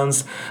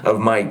pronouns of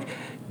my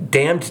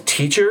damned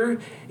teacher,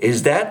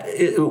 is that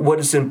what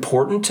is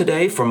important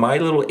today for my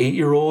little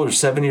 8-year-old or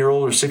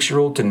 7-year-old or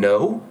 6-year-old to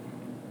know?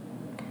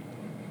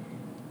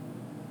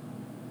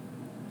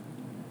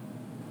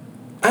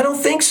 I don't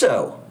think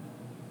so.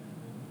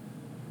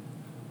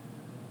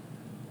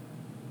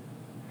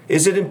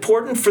 Is it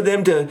important for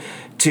them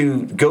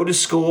to go to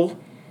school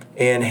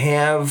and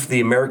have the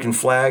American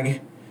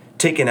flag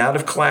taken out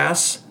of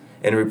class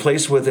and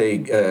replaced with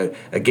a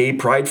gay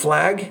pride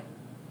flag?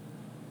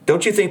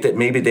 Don't you think that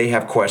maybe they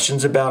have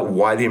questions about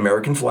why the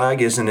American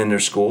flag isn't in their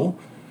school?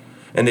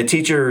 And the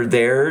teacher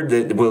there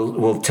that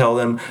will tell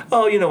them,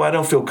 oh, I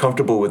don't feel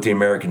comfortable with the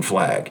American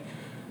flag.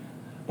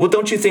 Well,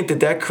 don't you think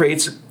that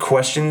creates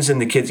questions in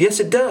the kids? Yes,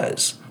 it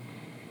does.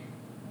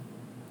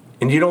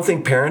 And you don't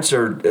think parents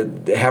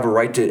have a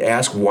right to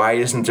ask, why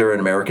isn't there an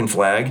American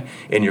flag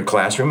in your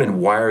classroom?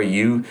 And why are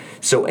you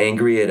so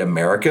angry at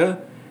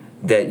America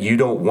that you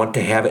don't want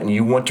to have it and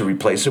you want to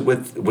replace it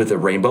with a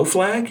rainbow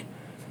flag?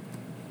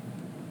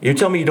 You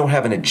tell me you don't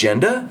have an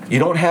agenda? You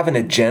don't have an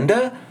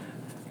agenda?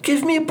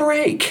 Give me a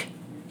break.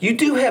 You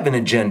do have an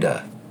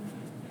agenda.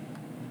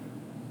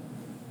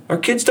 Our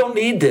kids don't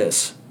need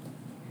this.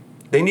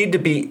 They need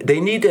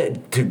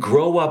to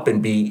grow up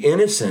and be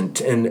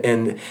innocent and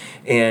in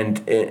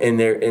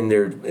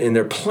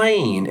their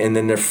playing and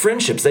in their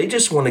friendships. They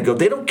just want to go.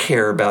 They don't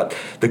care about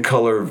the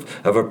color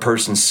of a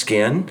person's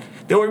skin.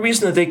 The only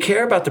reason that they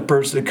care about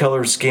the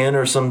color of skin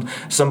or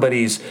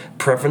somebody's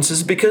preferences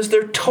is because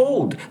they're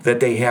told that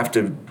they have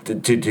to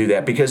do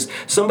that, because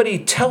somebody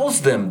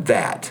tells them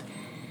that.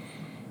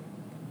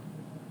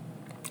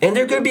 And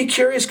they're going to be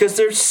curious because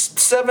they're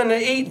 7 to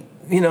 8,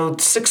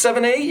 6,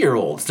 7,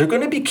 8-year-olds. They're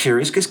going to be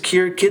curious because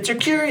kids are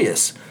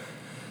curious.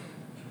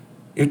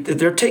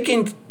 They're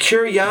taking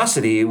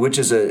curiosity, which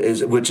is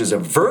a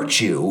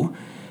virtue,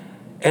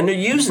 and they're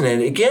using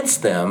it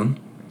against them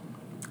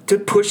to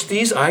push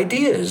these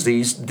ideas,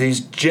 these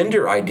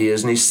gender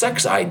ideas and these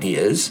sex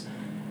ideas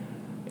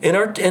in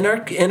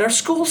our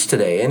schools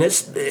today. And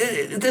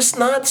it's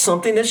not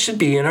something that should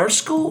be in our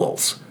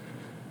schools.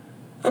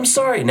 I'm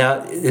sorry.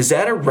 Now, is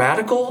that a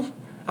radical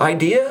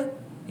idea?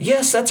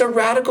 Yes, that's a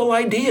radical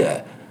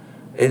idea.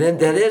 And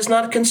that is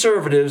not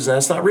conservatives,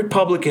 that's not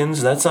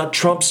Republicans, that's not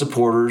Trump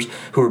supporters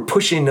who are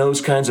pushing those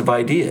kinds of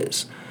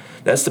ideas.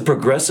 That's the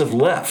progressive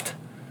left.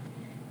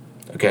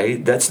 Okay,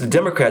 that's the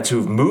Democrats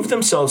who've moved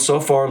themselves so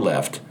far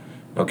left,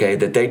 okay,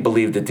 that they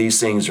believe that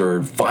these things are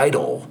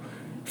vital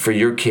for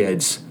your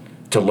kids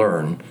to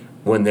learn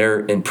when they're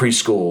in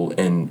preschool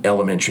and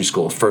elementary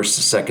school, first,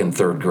 second,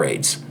 third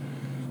grades.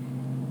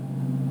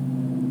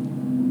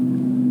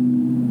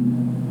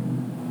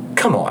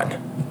 Come on.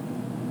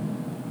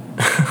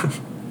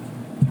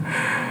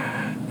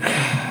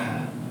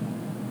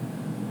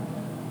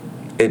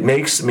 It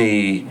makes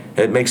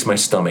my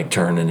stomach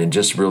turn, and it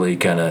just really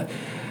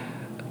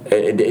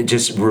it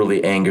just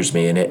really angers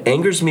me. And it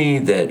angers me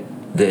that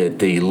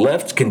the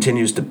left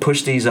continues to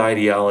push these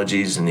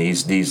ideologies and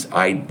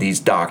these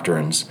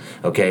doctrines,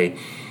 okay?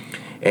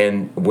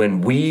 And when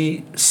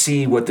we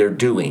see what they're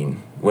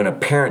doing, when a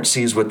parent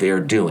sees what they are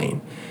doing,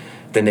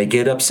 then they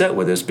get upset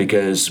with us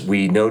because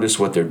we notice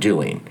what they're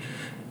doing.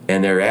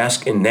 And they're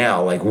asking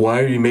now, like, why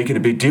are you making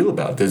a big deal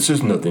about this? This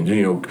is nothing,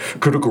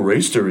 critical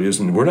race theory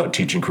isn't, we're not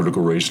teaching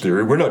critical race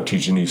theory. We're not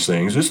teaching these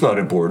things. It's not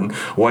important.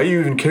 Why do you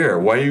even care?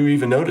 Why are you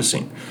even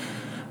noticing?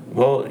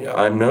 Well,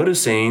 I'm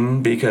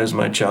noticing because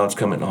my child's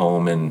coming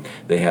home and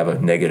they have a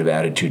negative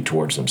attitude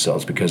towards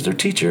themselves because their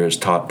teacher has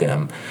taught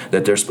them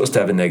that they're supposed to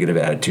have a negative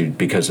attitude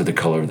because of the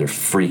color of their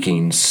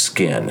freaking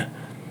skin.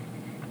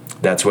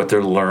 That's what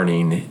they're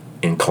learning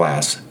in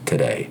class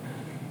today.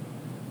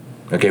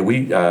 Okay,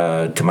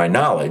 to my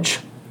knowledge,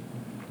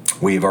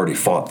 we've already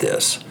fought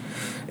this,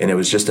 and it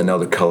was just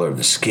another color of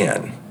the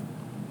skin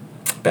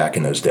back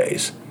in those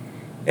days.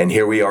 And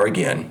here we are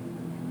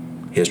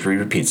again. History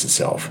repeats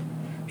itself.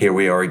 Here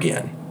we are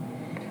again.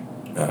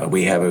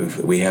 We have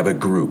a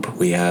group.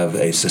 We have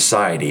a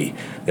society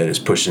that is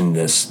pushing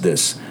this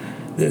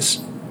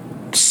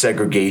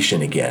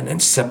segregation again and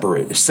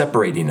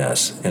separating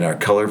us in our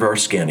color of our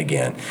skin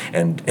again,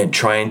 and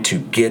trying to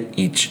get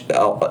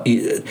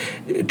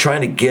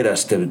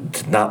us to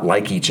not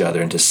like each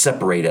other and to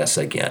separate us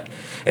again.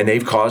 And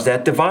they've caused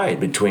that divide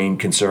between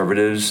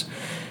conservatives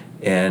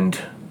and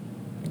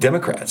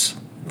Democrats,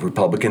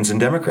 Republicans and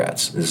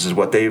Democrats. This is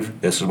what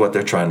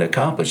they're trying to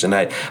accomplish. And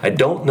I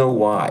don't know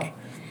why.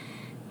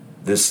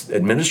 This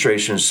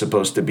administration is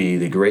supposed to be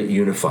the great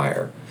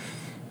unifier.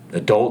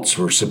 Adults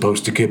were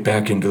supposed to get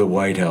back into the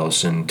White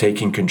House and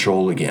taking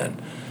control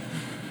again.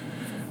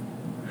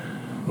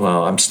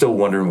 Well, I'm still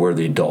wondering where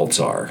the adults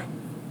are.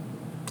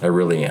 I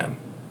really am.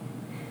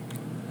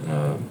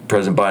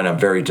 President Biden, I'm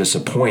very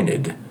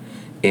disappointed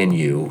in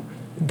you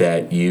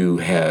that you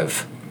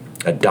have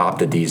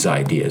adopted these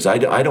ideas. I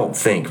don't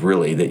think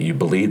really that you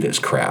believe this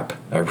crap.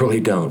 I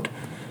really don't.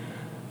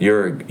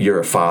 You're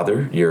a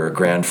father. You're a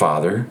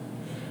grandfather.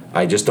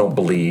 I just don't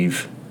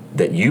believe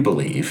that you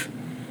believe.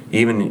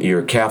 Even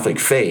your Catholic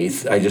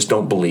faith, I just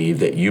don't believe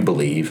that you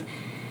believe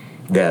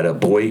that a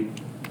boy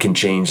can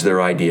change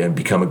their idea and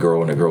become a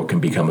girl, and a girl can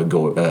become a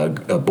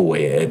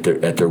boy at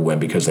their whim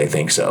because they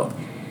think so.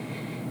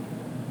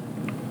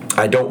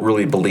 I don't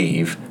really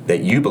believe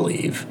that you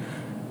believe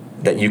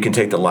that you can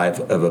take the life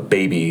of a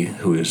baby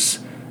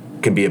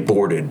can be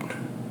aborted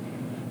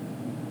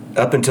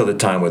up until the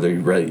time where they're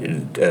ready,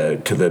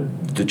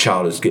 the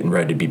child is getting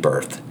ready to be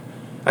birthed.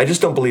 I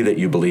just don't believe that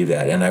you believe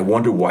that, and I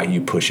wonder why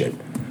you push it.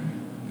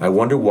 I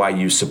wonder why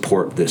you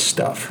support this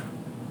stuff.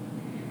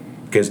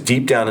 Because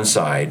deep down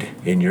inside,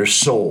 in your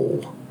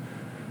soul,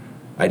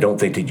 I don't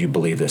think that you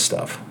believe this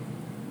stuff.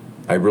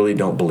 I really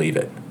don't believe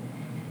it.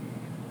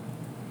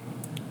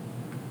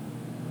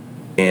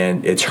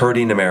 And it's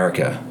hurting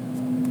America.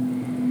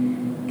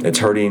 It's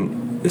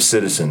hurting the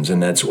citizens,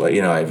 and that's why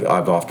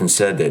I've often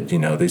said that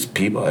these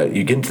people,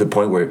 you get to the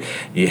point where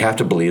you have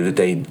to believe that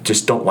they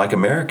just don't like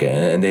America,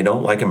 and they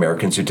don't like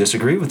Americans who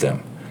disagree with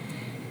them.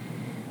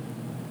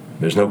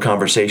 There's no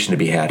conversation to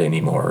be had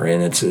anymore,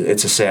 and it's a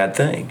sad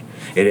thing.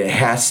 It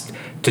has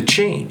to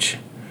change.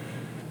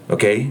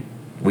 Okay,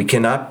 we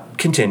cannot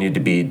continue to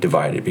be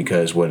divided,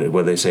 because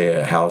what they say,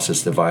 a house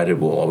is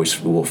divided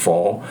will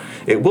fall.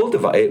 It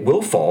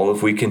will fall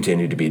if we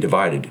continue to be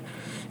divided.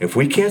 If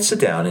we can't sit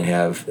down and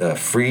have a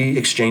free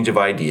exchange of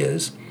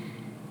ideas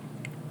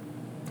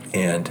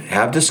and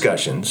have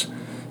discussions,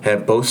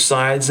 have both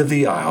sides of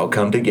the aisle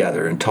come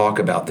together and talk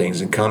about things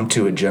and come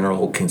to a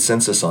general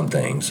consensus on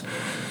things,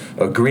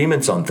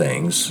 agreements on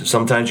things.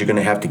 Sometimes you're going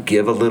to have to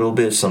give a little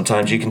bit,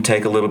 sometimes you can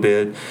take a little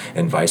bit,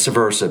 and vice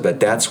versa, but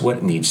that's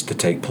what needs to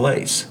take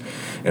place.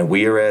 And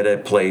we are at a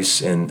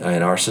place in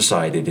our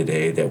society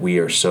today that we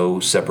are so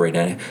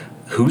separated.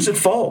 Who's at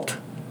fault?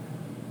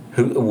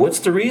 What's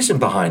the reason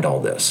behind all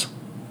this?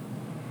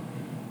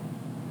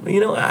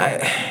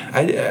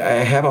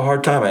 I have a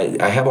hard time.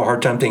 I have a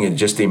hard time thinking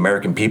just the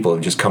American people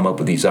have just come up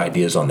with these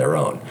ideas on their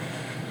own.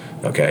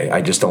 Okay,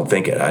 I just don't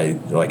think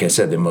it. Like I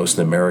said, that most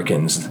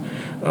Americans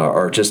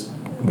are just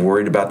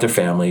worried about their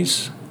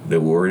families.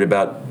 They're worried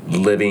about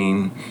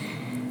living,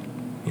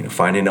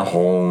 finding a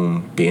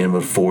home, being able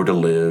to afford to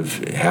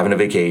live, having a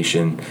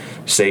vacation,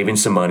 saving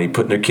some money,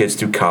 putting their kids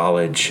through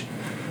college,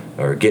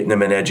 or getting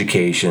them an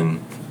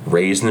education,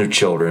 raising their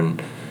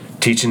children,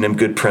 teaching them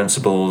good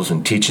principles,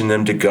 and teaching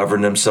them to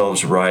govern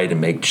themselves right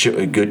and make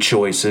good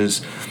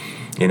choices.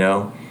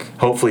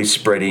 Hopefully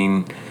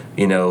spreading,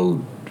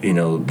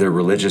 their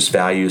religious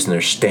values and their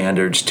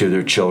standards to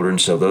their children,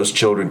 so those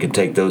children can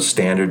take those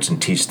standards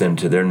and teach them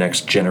to their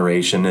next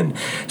generation, and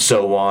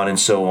so on and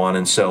so on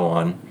and so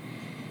on.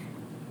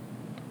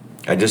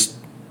 I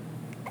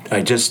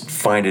just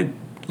find it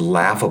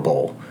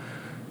laughable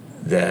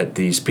that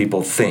these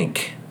people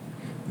think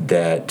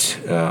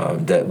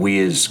that we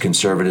as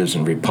conservatives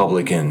and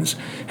Republicans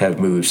have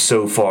moved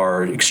so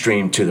far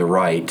extreme to the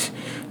right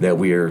that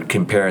we're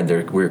compared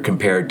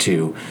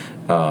to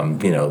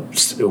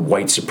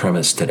white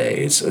supremacists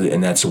today.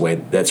 And that's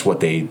what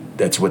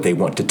they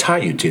want to tie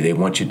you to. They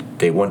want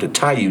to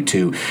tie you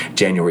to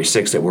January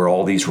 6th, that we're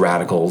all these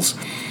radicals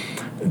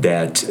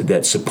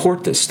that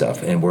support this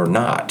stuff, and we're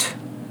not.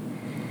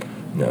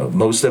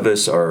 Most of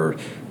us are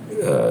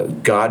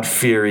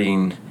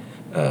God-fearing,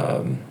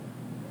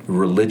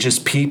 religious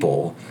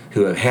people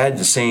who have had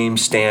the same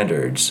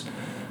standards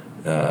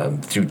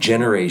through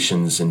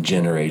generations and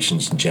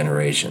generations and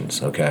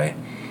generations. Okay,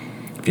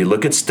 if you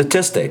look at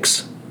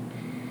statistics,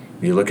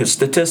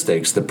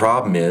 the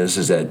problem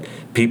is that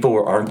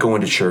people aren't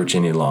going to church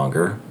any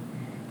longer.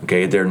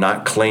 Okay, they're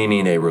not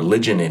claiming a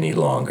religion any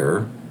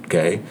longer.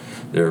 Okay,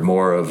 they're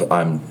more of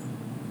I'm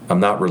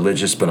not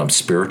religious, but I'm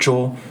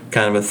spiritual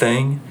kind of a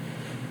thing.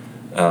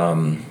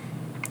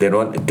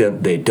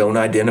 They don't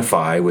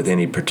identify with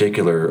any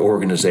particular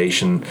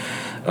organization.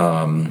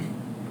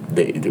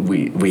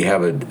 We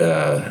have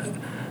a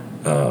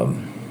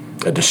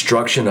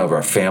destruction of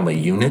our family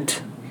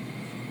unit.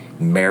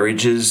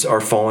 Marriages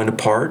are falling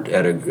apart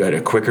at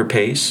a quicker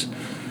pace.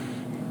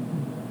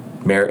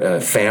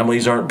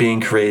 Families aren't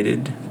being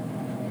created.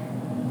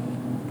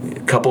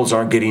 Couples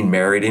aren't getting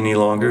married any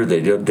longer.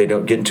 They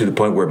don't get to the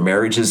point where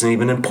marriage isn't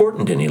even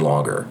important any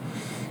longer.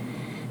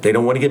 They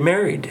don't want to get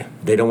married.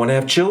 They don't want to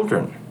have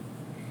children.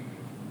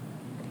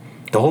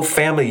 The whole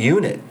family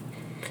unit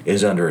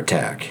is under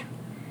attack.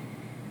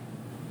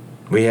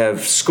 We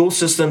have school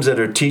systems that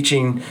are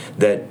teaching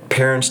that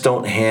parents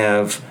don't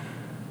have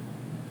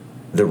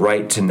the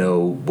right to know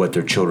what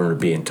their children are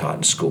being taught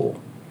in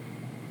school.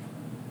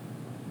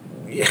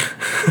 Yeah.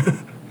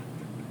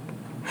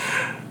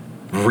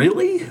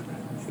 Really?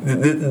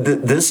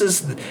 This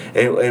is,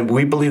 and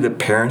we believe that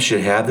parents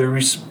should have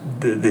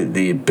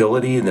the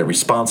ability and the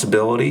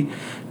responsibility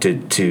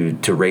to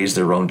raise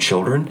their own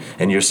children.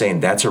 And you're saying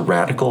that's a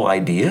radical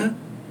idea?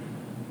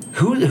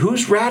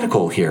 Who's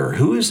radical here?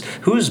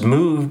 Who's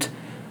moved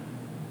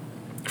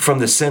from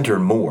the center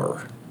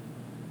more?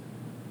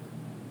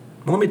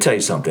 Well, let me tell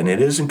you something.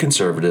 It isn't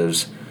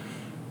conservatives.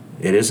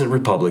 It isn't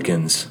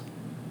Republicans.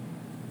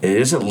 It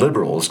isn't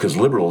liberals, because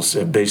liberals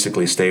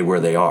basically stay where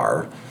they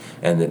are.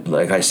 And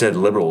like I said,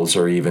 liberals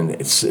are even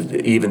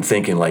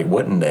thinking like,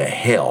 what in the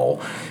hell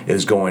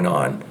is going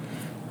on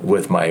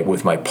with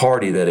my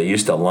party that I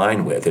used to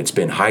align with? It's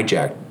been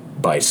hijacked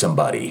by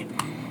somebody.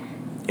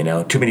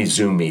 Too many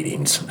Zoom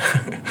meetings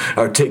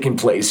are taking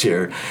place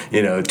here.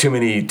 Too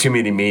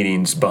many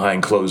meetings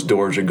behind closed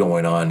doors are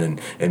going on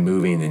and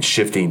moving and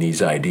shifting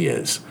these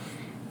ideas.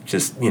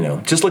 Just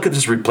look at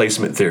this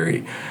replacement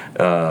theory.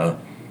 I've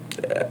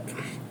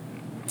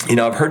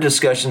heard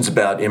discussions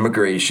about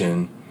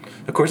immigration.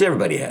 Of course,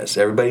 everybody has.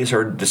 Everybody's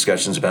heard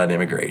discussions about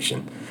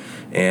immigration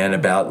and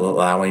about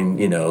allowing,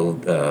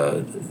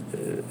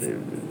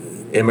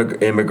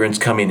 immigrants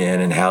coming in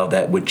and how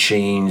that would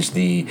change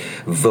the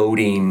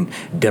voting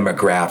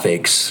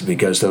demographics,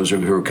 because those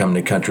who are coming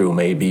to the country will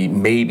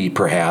maybe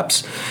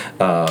perhaps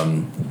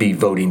be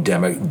voting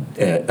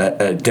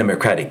a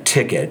Democratic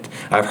ticket.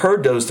 I've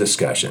heard those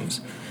discussions,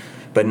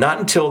 but not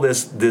until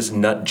this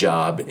nut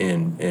job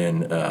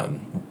in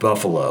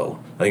Buffalo.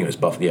 I think it was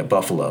Buffalo. Yeah,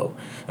 Buffalo.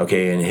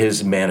 Okay, and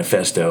his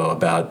manifesto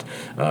about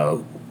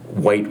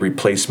white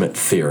replacement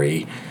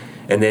theory,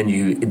 and then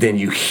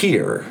you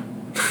hear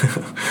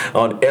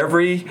on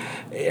every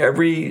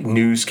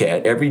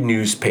newscast, every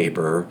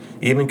newspaper,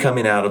 even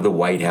coming out of the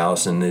White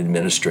House and the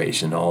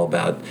administration, all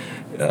about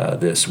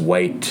this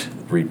white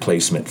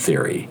replacement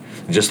theory.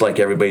 Just like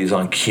everybody's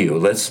on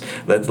cue. It's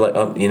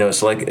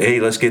like, hey,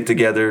 let's get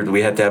together.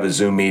 We have to have a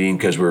Zoom meeting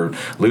because we're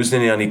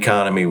losing on the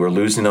economy, we're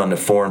losing on the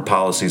foreign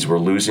policies, we're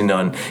losing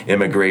on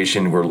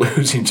immigration, we're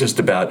losing just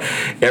about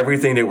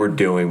everything that we're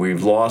doing.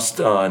 We've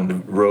lost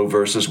on Roe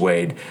versus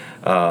Wade.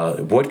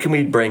 What can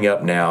we bring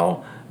up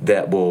now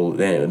that will,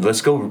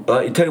 let's go,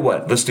 tell you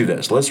what, let's do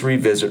this. Let's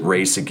revisit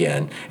race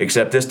again,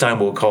 except this time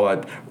we'll call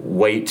it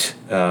white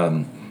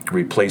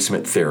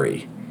replacement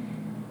theory.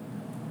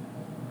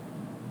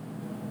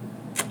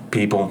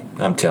 People,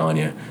 I'm telling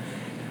you.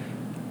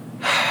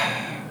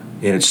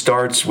 And it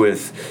starts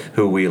with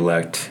who we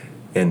elect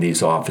in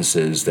these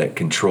offices that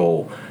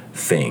control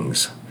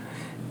things.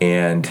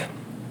 And,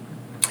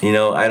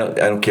 I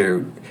don't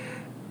care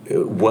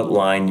what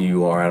line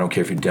you are. I don't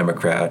care if you're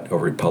Democrat or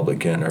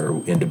Republican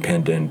or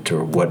independent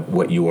or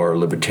what you are,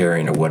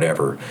 libertarian or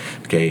whatever.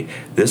 Okay,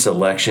 this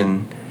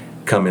election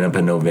coming up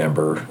in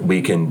November,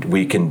 we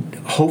can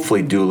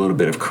hopefully do a little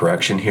bit of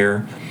correction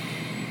here.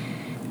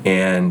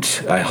 And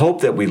I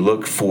hope that we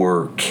look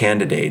for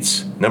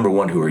candidates, number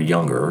one, who are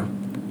younger.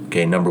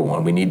 Okay, number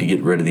one, we need to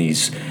get rid of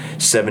these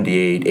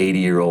 78,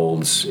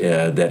 80-year-olds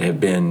that have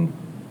been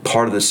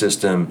part of the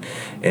system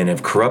and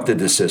have corrupted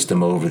the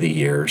system over the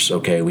years.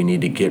 Okay, we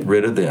need to get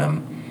rid of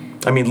them.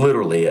 I mean,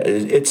 literally,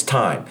 it's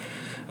time.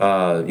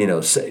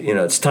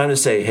 It's time to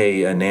say,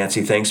 hey,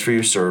 Nancy, thanks for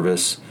your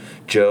service.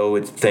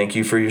 Joe, thank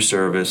you for your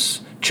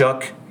service.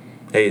 Chuck,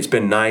 hey, it's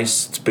been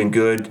nice. It's been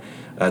good.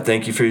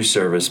 Thank you for your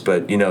service,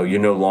 but you're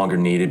no longer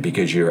needed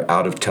because you're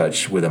out of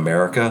touch with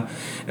America,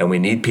 and we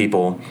need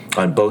people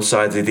on both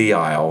sides of the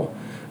aisle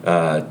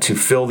to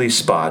fill these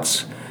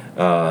spots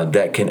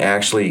that can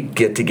actually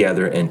get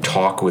together and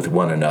talk with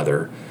one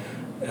another,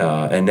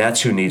 and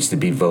that's who needs to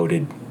be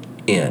voted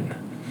in.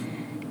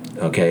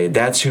 Okay,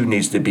 that's who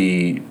needs to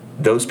be.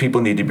 Those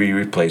people need to be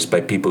replaced by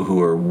people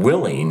who are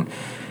willing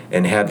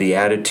and have the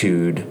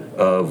attitude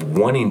of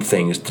wanting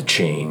things to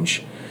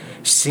change,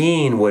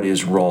 seeing what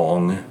is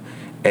wrong,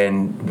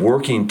 and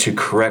working to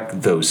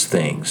correct those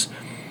things,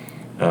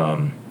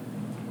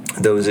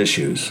 those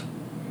issues,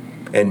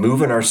 and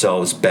moving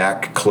ourselves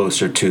back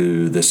closer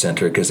to the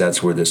center, because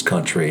that's where this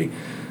country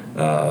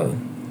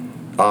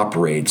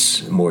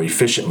operates more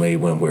efficiently,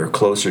 when we're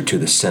closer to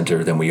the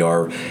center than we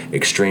are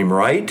extreme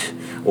right,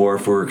 or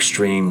if we're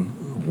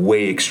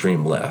way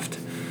extreme left.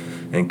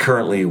 And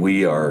currently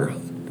we are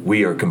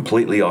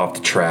completely off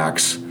the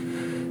tracks,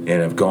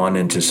 and have gone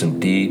into some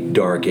deep,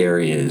 dark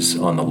areas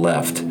on the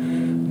left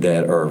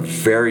that are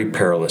very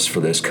perilous for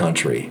this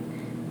country.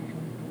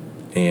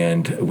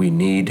 And we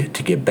need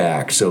to get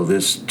back. So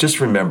just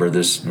remember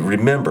this.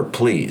 Remember,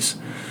 please,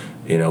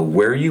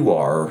 where you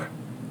are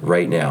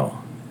right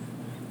now.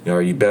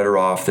 Are you better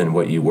off than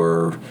what you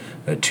were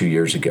 2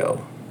 years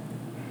ago?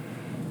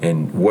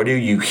 And what are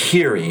you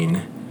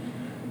hearing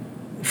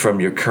from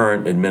your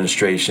current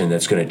administration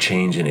that's going to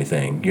change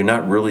anything? You're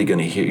not really going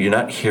to hear. You're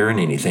not hearing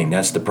anything.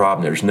 That's the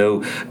problem. There's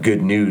no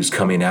good news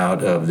coming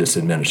out of this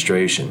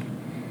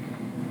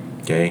administration.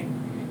 Okay,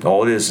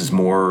 all it is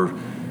more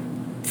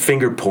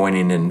finger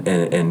pointing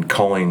and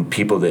calling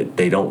people that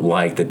they don't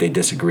like, that they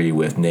disagree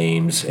with,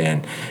 names,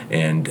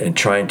 and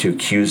trying to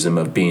accuse them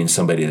of being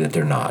somebody that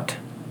they're not.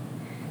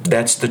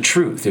 That's the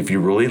truth. If you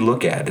really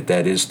look at it,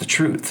 that is the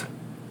truth.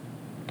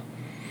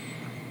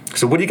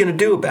 So what are you going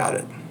to do about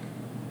it?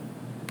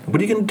 What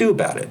are you going to do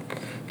about it?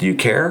 Do you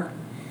care?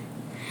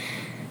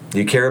 Do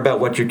you care about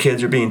what your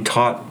kids are being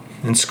taught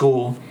in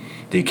school?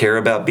 Do you care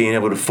about being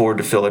able to afford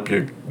to fill up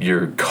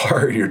your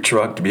car, your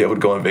truck to be able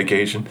to go on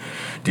vacation?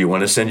 Do you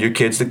want to send your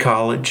kids to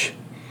college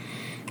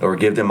or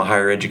give them a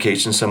higher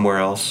education somewhere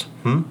else?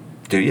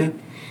 Do you?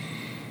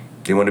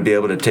 Do you want to be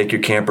able to take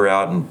your camper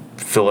out and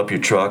fill up your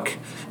truck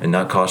and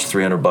not cost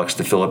 $300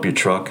 to fill up your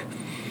truck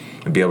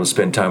and be able to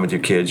spend time with your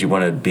kids? You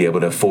want to be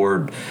able to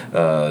afford,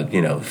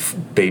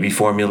 baby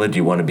formula? Do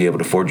you want to be able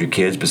to afford your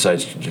kids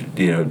besides,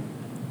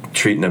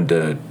 treating them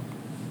to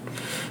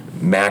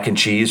mac and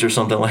cheese or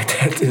something like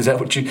that? Is that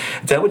what you,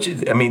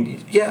 I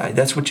mean, yeah,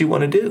 that's what you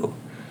want to do.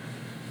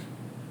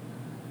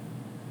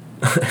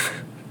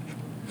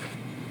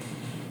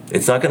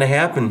 It's not going to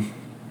happen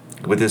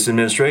with this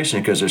administration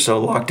because they're so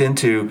locked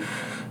into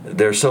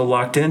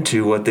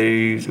what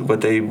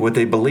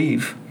they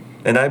believe.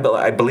 And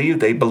I believe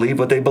they believe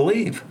what they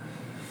believe.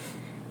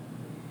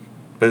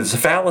 But it's a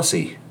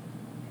fallacy.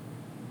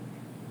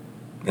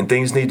 And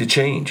things need to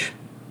change.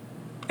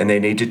 And they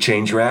need to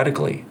change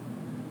radically.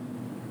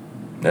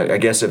 I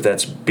guess if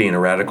that's being a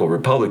radical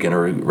Republican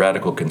or a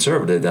radical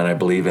conservative, then I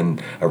believe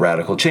in a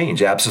radical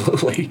change,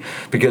 absolutely,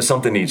 because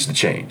something needs to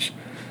change.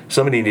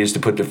 Somebody needs to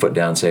put their foot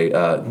down and say,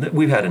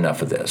 we've had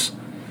enough of this.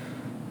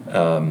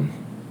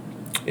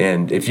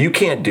 And if you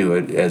can't do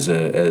it as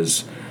an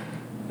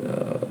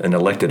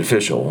elected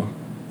official,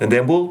 and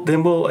then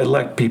we'll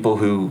elect people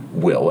who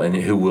will and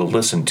who will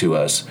listen to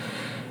us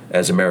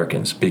as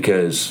Americans,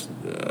 because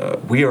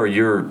we are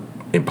your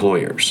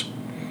employers.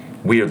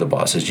 We are the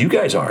bosses. You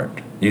guys aren't.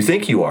 You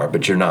think you are,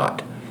 but you're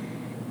not.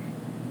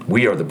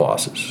 We are the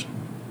bosses.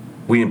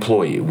 We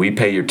employ you. We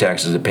pay your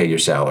taxes and pay your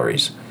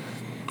salaries.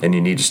 And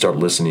you need to start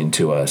listening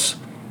to us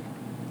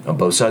on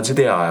both sides of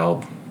the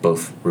aisle,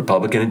 both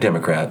Republican and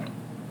Democrat,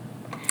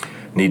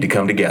 need to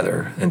come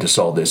together and to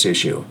solve this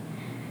issue.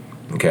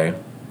 Okay?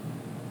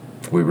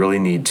 We really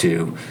need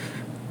to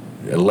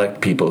elect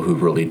people who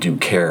really do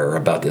care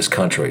about this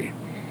country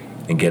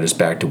and get us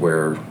back to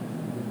where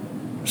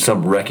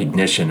some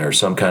recognition or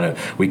some kind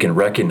of, we can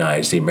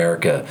recognize the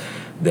America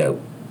that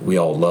we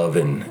all love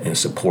and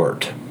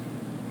support.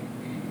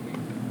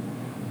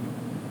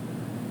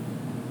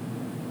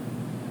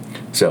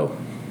 So,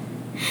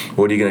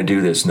 what are you going to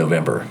do this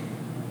November?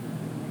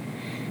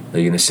 Are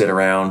you going to sit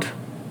around?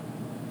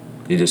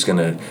 You're just going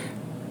to,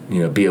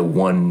 be a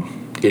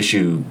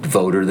one-issue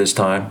voter this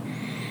time?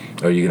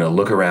 Or are you going to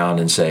look around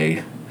and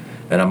say,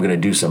 and I'm going to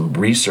do some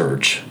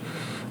research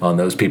on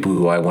those people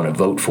who I want to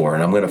vote for,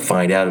 and I'm going to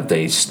find out if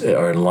they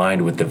are in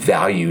line with the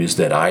values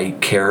that I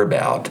care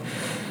about,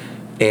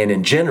 and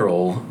in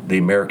general, the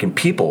American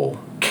people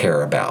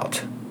care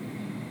about.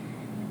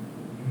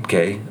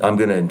 Okay? I'm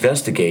going to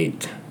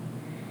investigate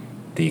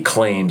the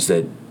claims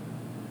that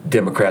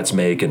Democrats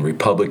make and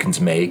Republicans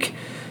make,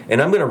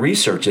 and I'm going to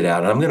research it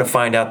out, and I'm going to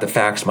find out the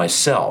facts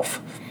myself.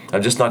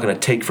 I'm just not going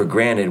to take for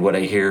granted what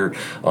I hear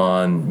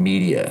on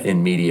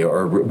media,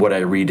 or what I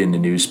read in the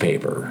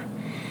newspaper,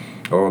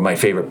 or what my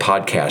favorite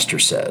podcaster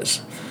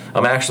says.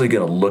 I'm actually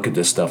going to look at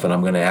this stuff, and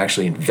I'm going to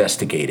actually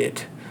investigate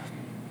it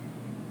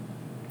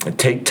and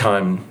take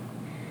time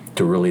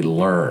to really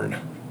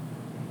learn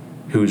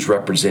who's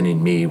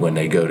representing me when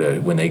they go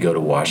to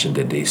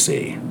Washington,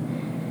 D.C.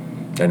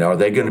 And are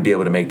they going to be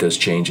able to make those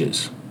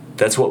changes?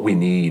 That's what we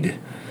need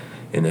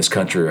in this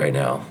country right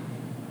now.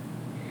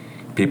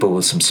 People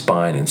with some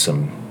spine and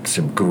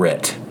some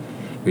grit.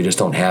 We just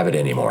don't have it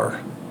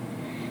anymore.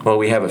 Well,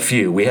 we have a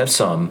few. We have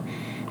some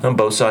on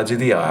both sides of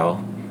the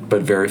aisle,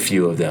 but very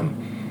few of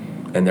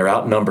them. And they're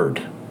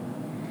outnumbered.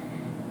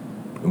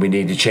 And we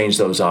need to change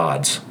those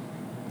odds.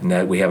 And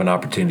that we have an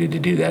opportunity to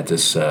do that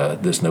this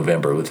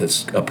November with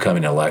this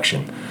upcoming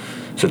election.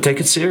 So take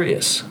it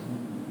serious.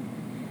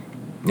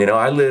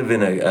 I live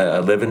in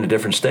a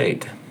different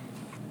state.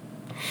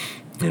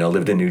 I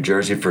lived in New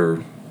Jersey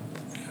for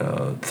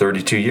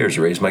 32 years.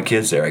 I raised my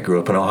kids there. I grew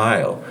up in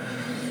Ohio.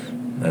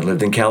 I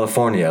lived in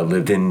California. I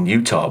lived in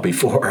Utah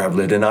before. I've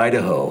lived in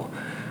Idaho.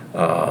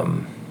 I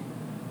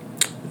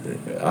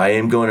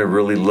am going to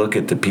really look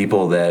at the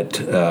people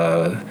that,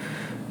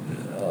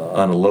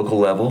 on a local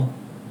level,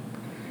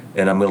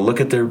 And I'm going to look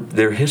at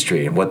their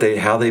history and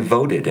how they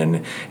voted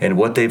and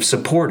what they've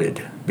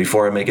supported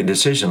before I make a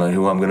decision on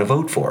who I'm going to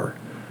vote for.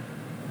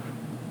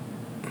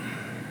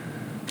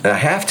 And I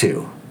have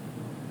to.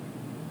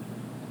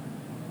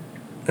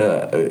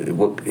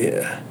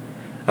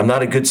 I'm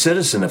not a good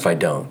citizen if I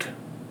don't.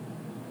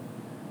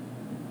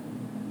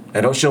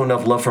 I don't show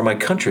enough love for my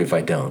country if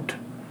I don't.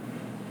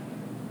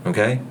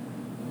 Okay?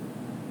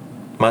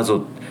 Might as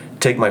well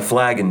take my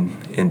flag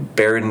and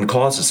bury it in the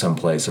closet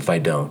someplace if I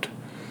don't.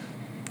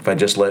 If I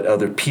just let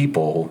other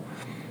people,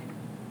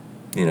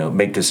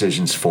 make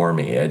decisions for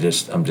me. I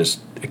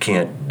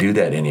can't do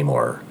that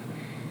anymore.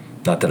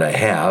 Not that I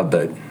have,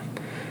 but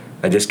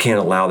I just can't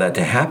allow that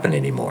to happen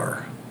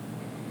anymore.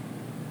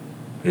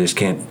 I just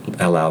can't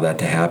allow that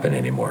to happen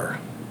anymore.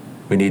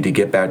 We need to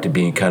get back to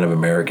being kind of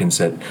Americans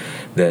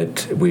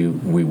that we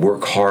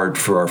work hard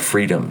for our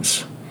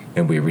freedoms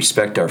and we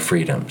respect our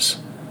freedoms.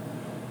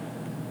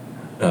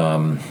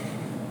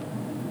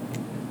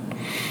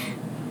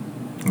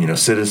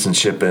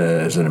 Citizenship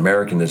as an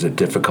American is a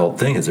difficult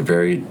thing. It's a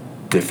very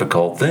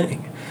difficult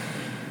thing.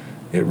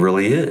 It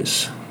really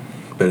is.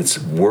 But it's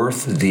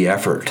worth the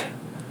effort.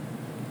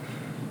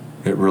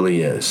 It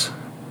really is.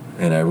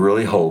 And I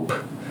really hope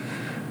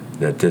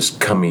that this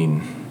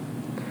coming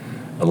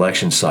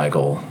election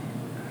cycle,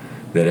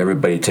 that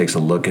everybody takes a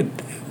look at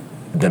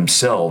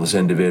themselves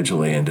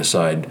individually and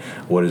decide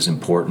what is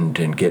important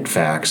and get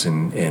facts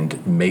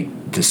and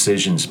make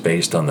decisions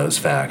based on those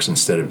facts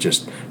instead of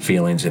just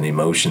feelings and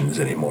emotions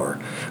anymore.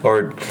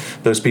 Or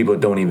those people that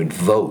don't even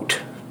vote,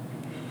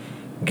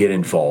 get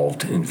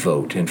involved and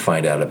vote and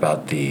find out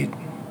about the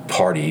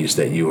parties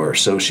that you are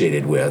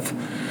associated with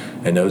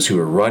and those who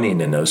are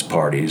running in those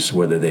parties,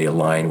 whether they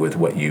align with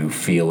what you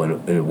feel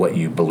and what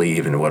you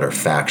believe and what are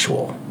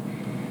factual.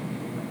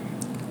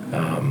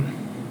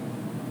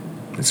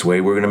 It's the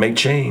way we're going to make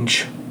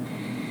change.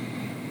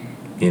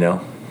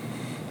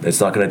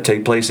 It's not going to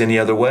take place any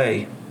other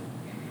way.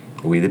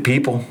 We the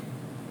people.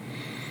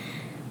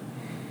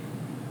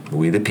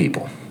 We the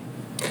people.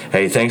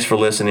 Hey, thanks for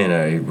listening.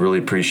 I really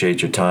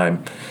appreciate your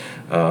time.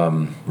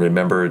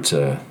 Remember, it's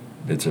a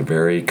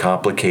very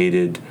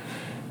complicated,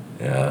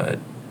 and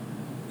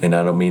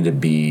I don't mean to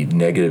be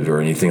negative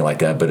or anything like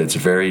that, but it's a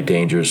very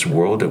dangerous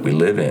world that we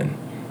live in.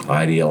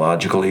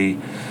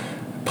 Ideologically,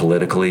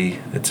 politically,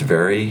 it's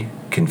very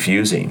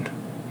confusing.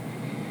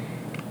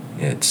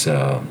 It's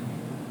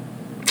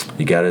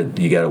you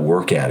gotta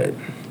work at it.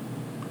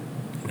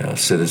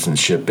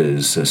 Citizenship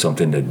is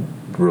something that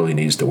really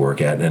needs to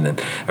work at,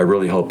 and I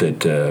really hope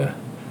that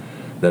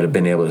I've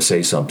been able to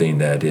say something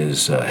that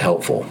is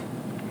helpful.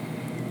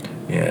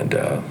 And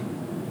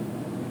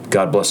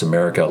God bless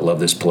America. I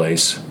love this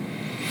place.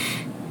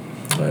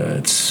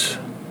 It's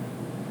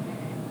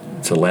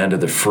a land of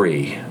the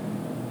free.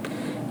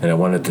 And I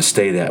want it to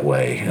stay that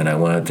way, and I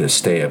want it to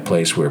stay a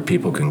place where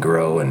people can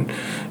grow and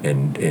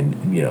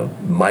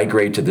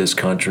migrate to this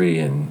country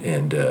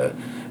and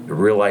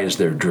realize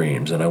their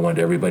dreams. And I want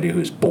everybody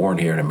who's born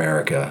here in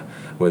America,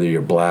 whether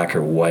you're black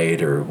or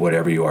white or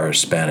whatever you are,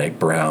 Hispanic,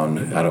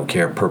 brown, I don't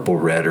care, purple,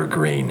 red, or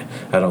green,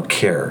 I don't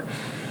care.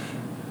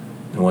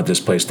 I want this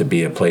place to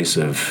be a place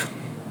of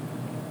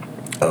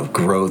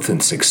growth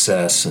and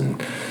success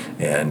and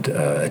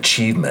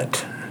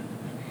achievement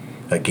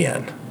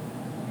again.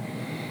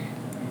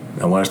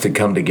 I want us to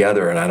come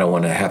together, and I don't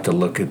want to have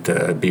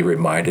to be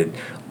reminded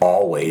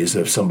always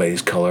of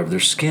somebody's color of their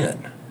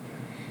skin.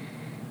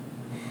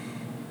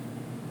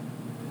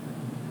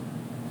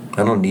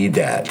 I don't need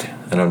that.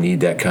 I don't need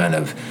that kind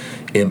of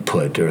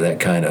input or that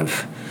kind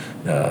of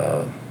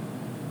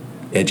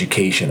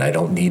education. I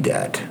don't need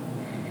that.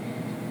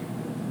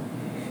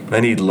 I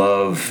need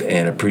love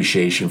and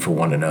appreciation for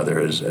one another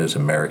as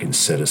American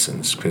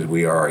citizens, because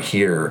we are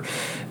here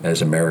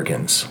as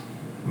Americans,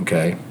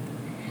 okay?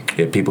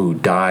 You have people who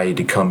died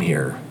to come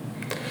here,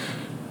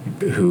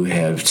 who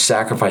have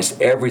sacrificed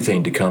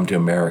everything to come to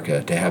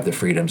America to have the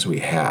freedoms we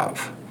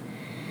have.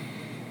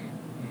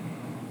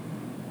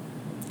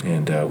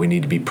 And we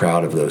need to be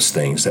proud of those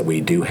things that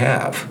we do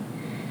have.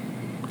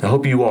 I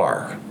hope you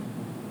are.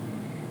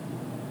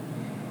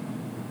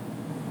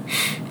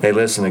 Hey,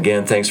 listen,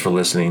 again, thanks for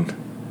listening.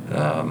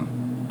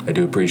 I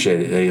do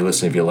appreciate it. Hey,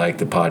 listen, if you like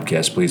the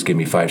podcast, please give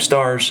me 5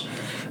 stars.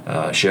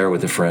 Share it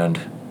with a friend,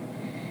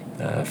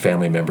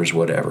 family members,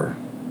 whatever.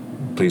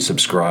 Please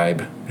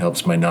subscribe.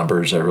 Helps my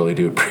numbers. I really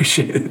do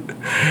appreciate it.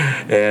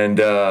 And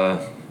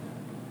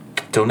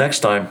till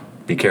next time,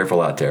 be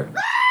careful out there.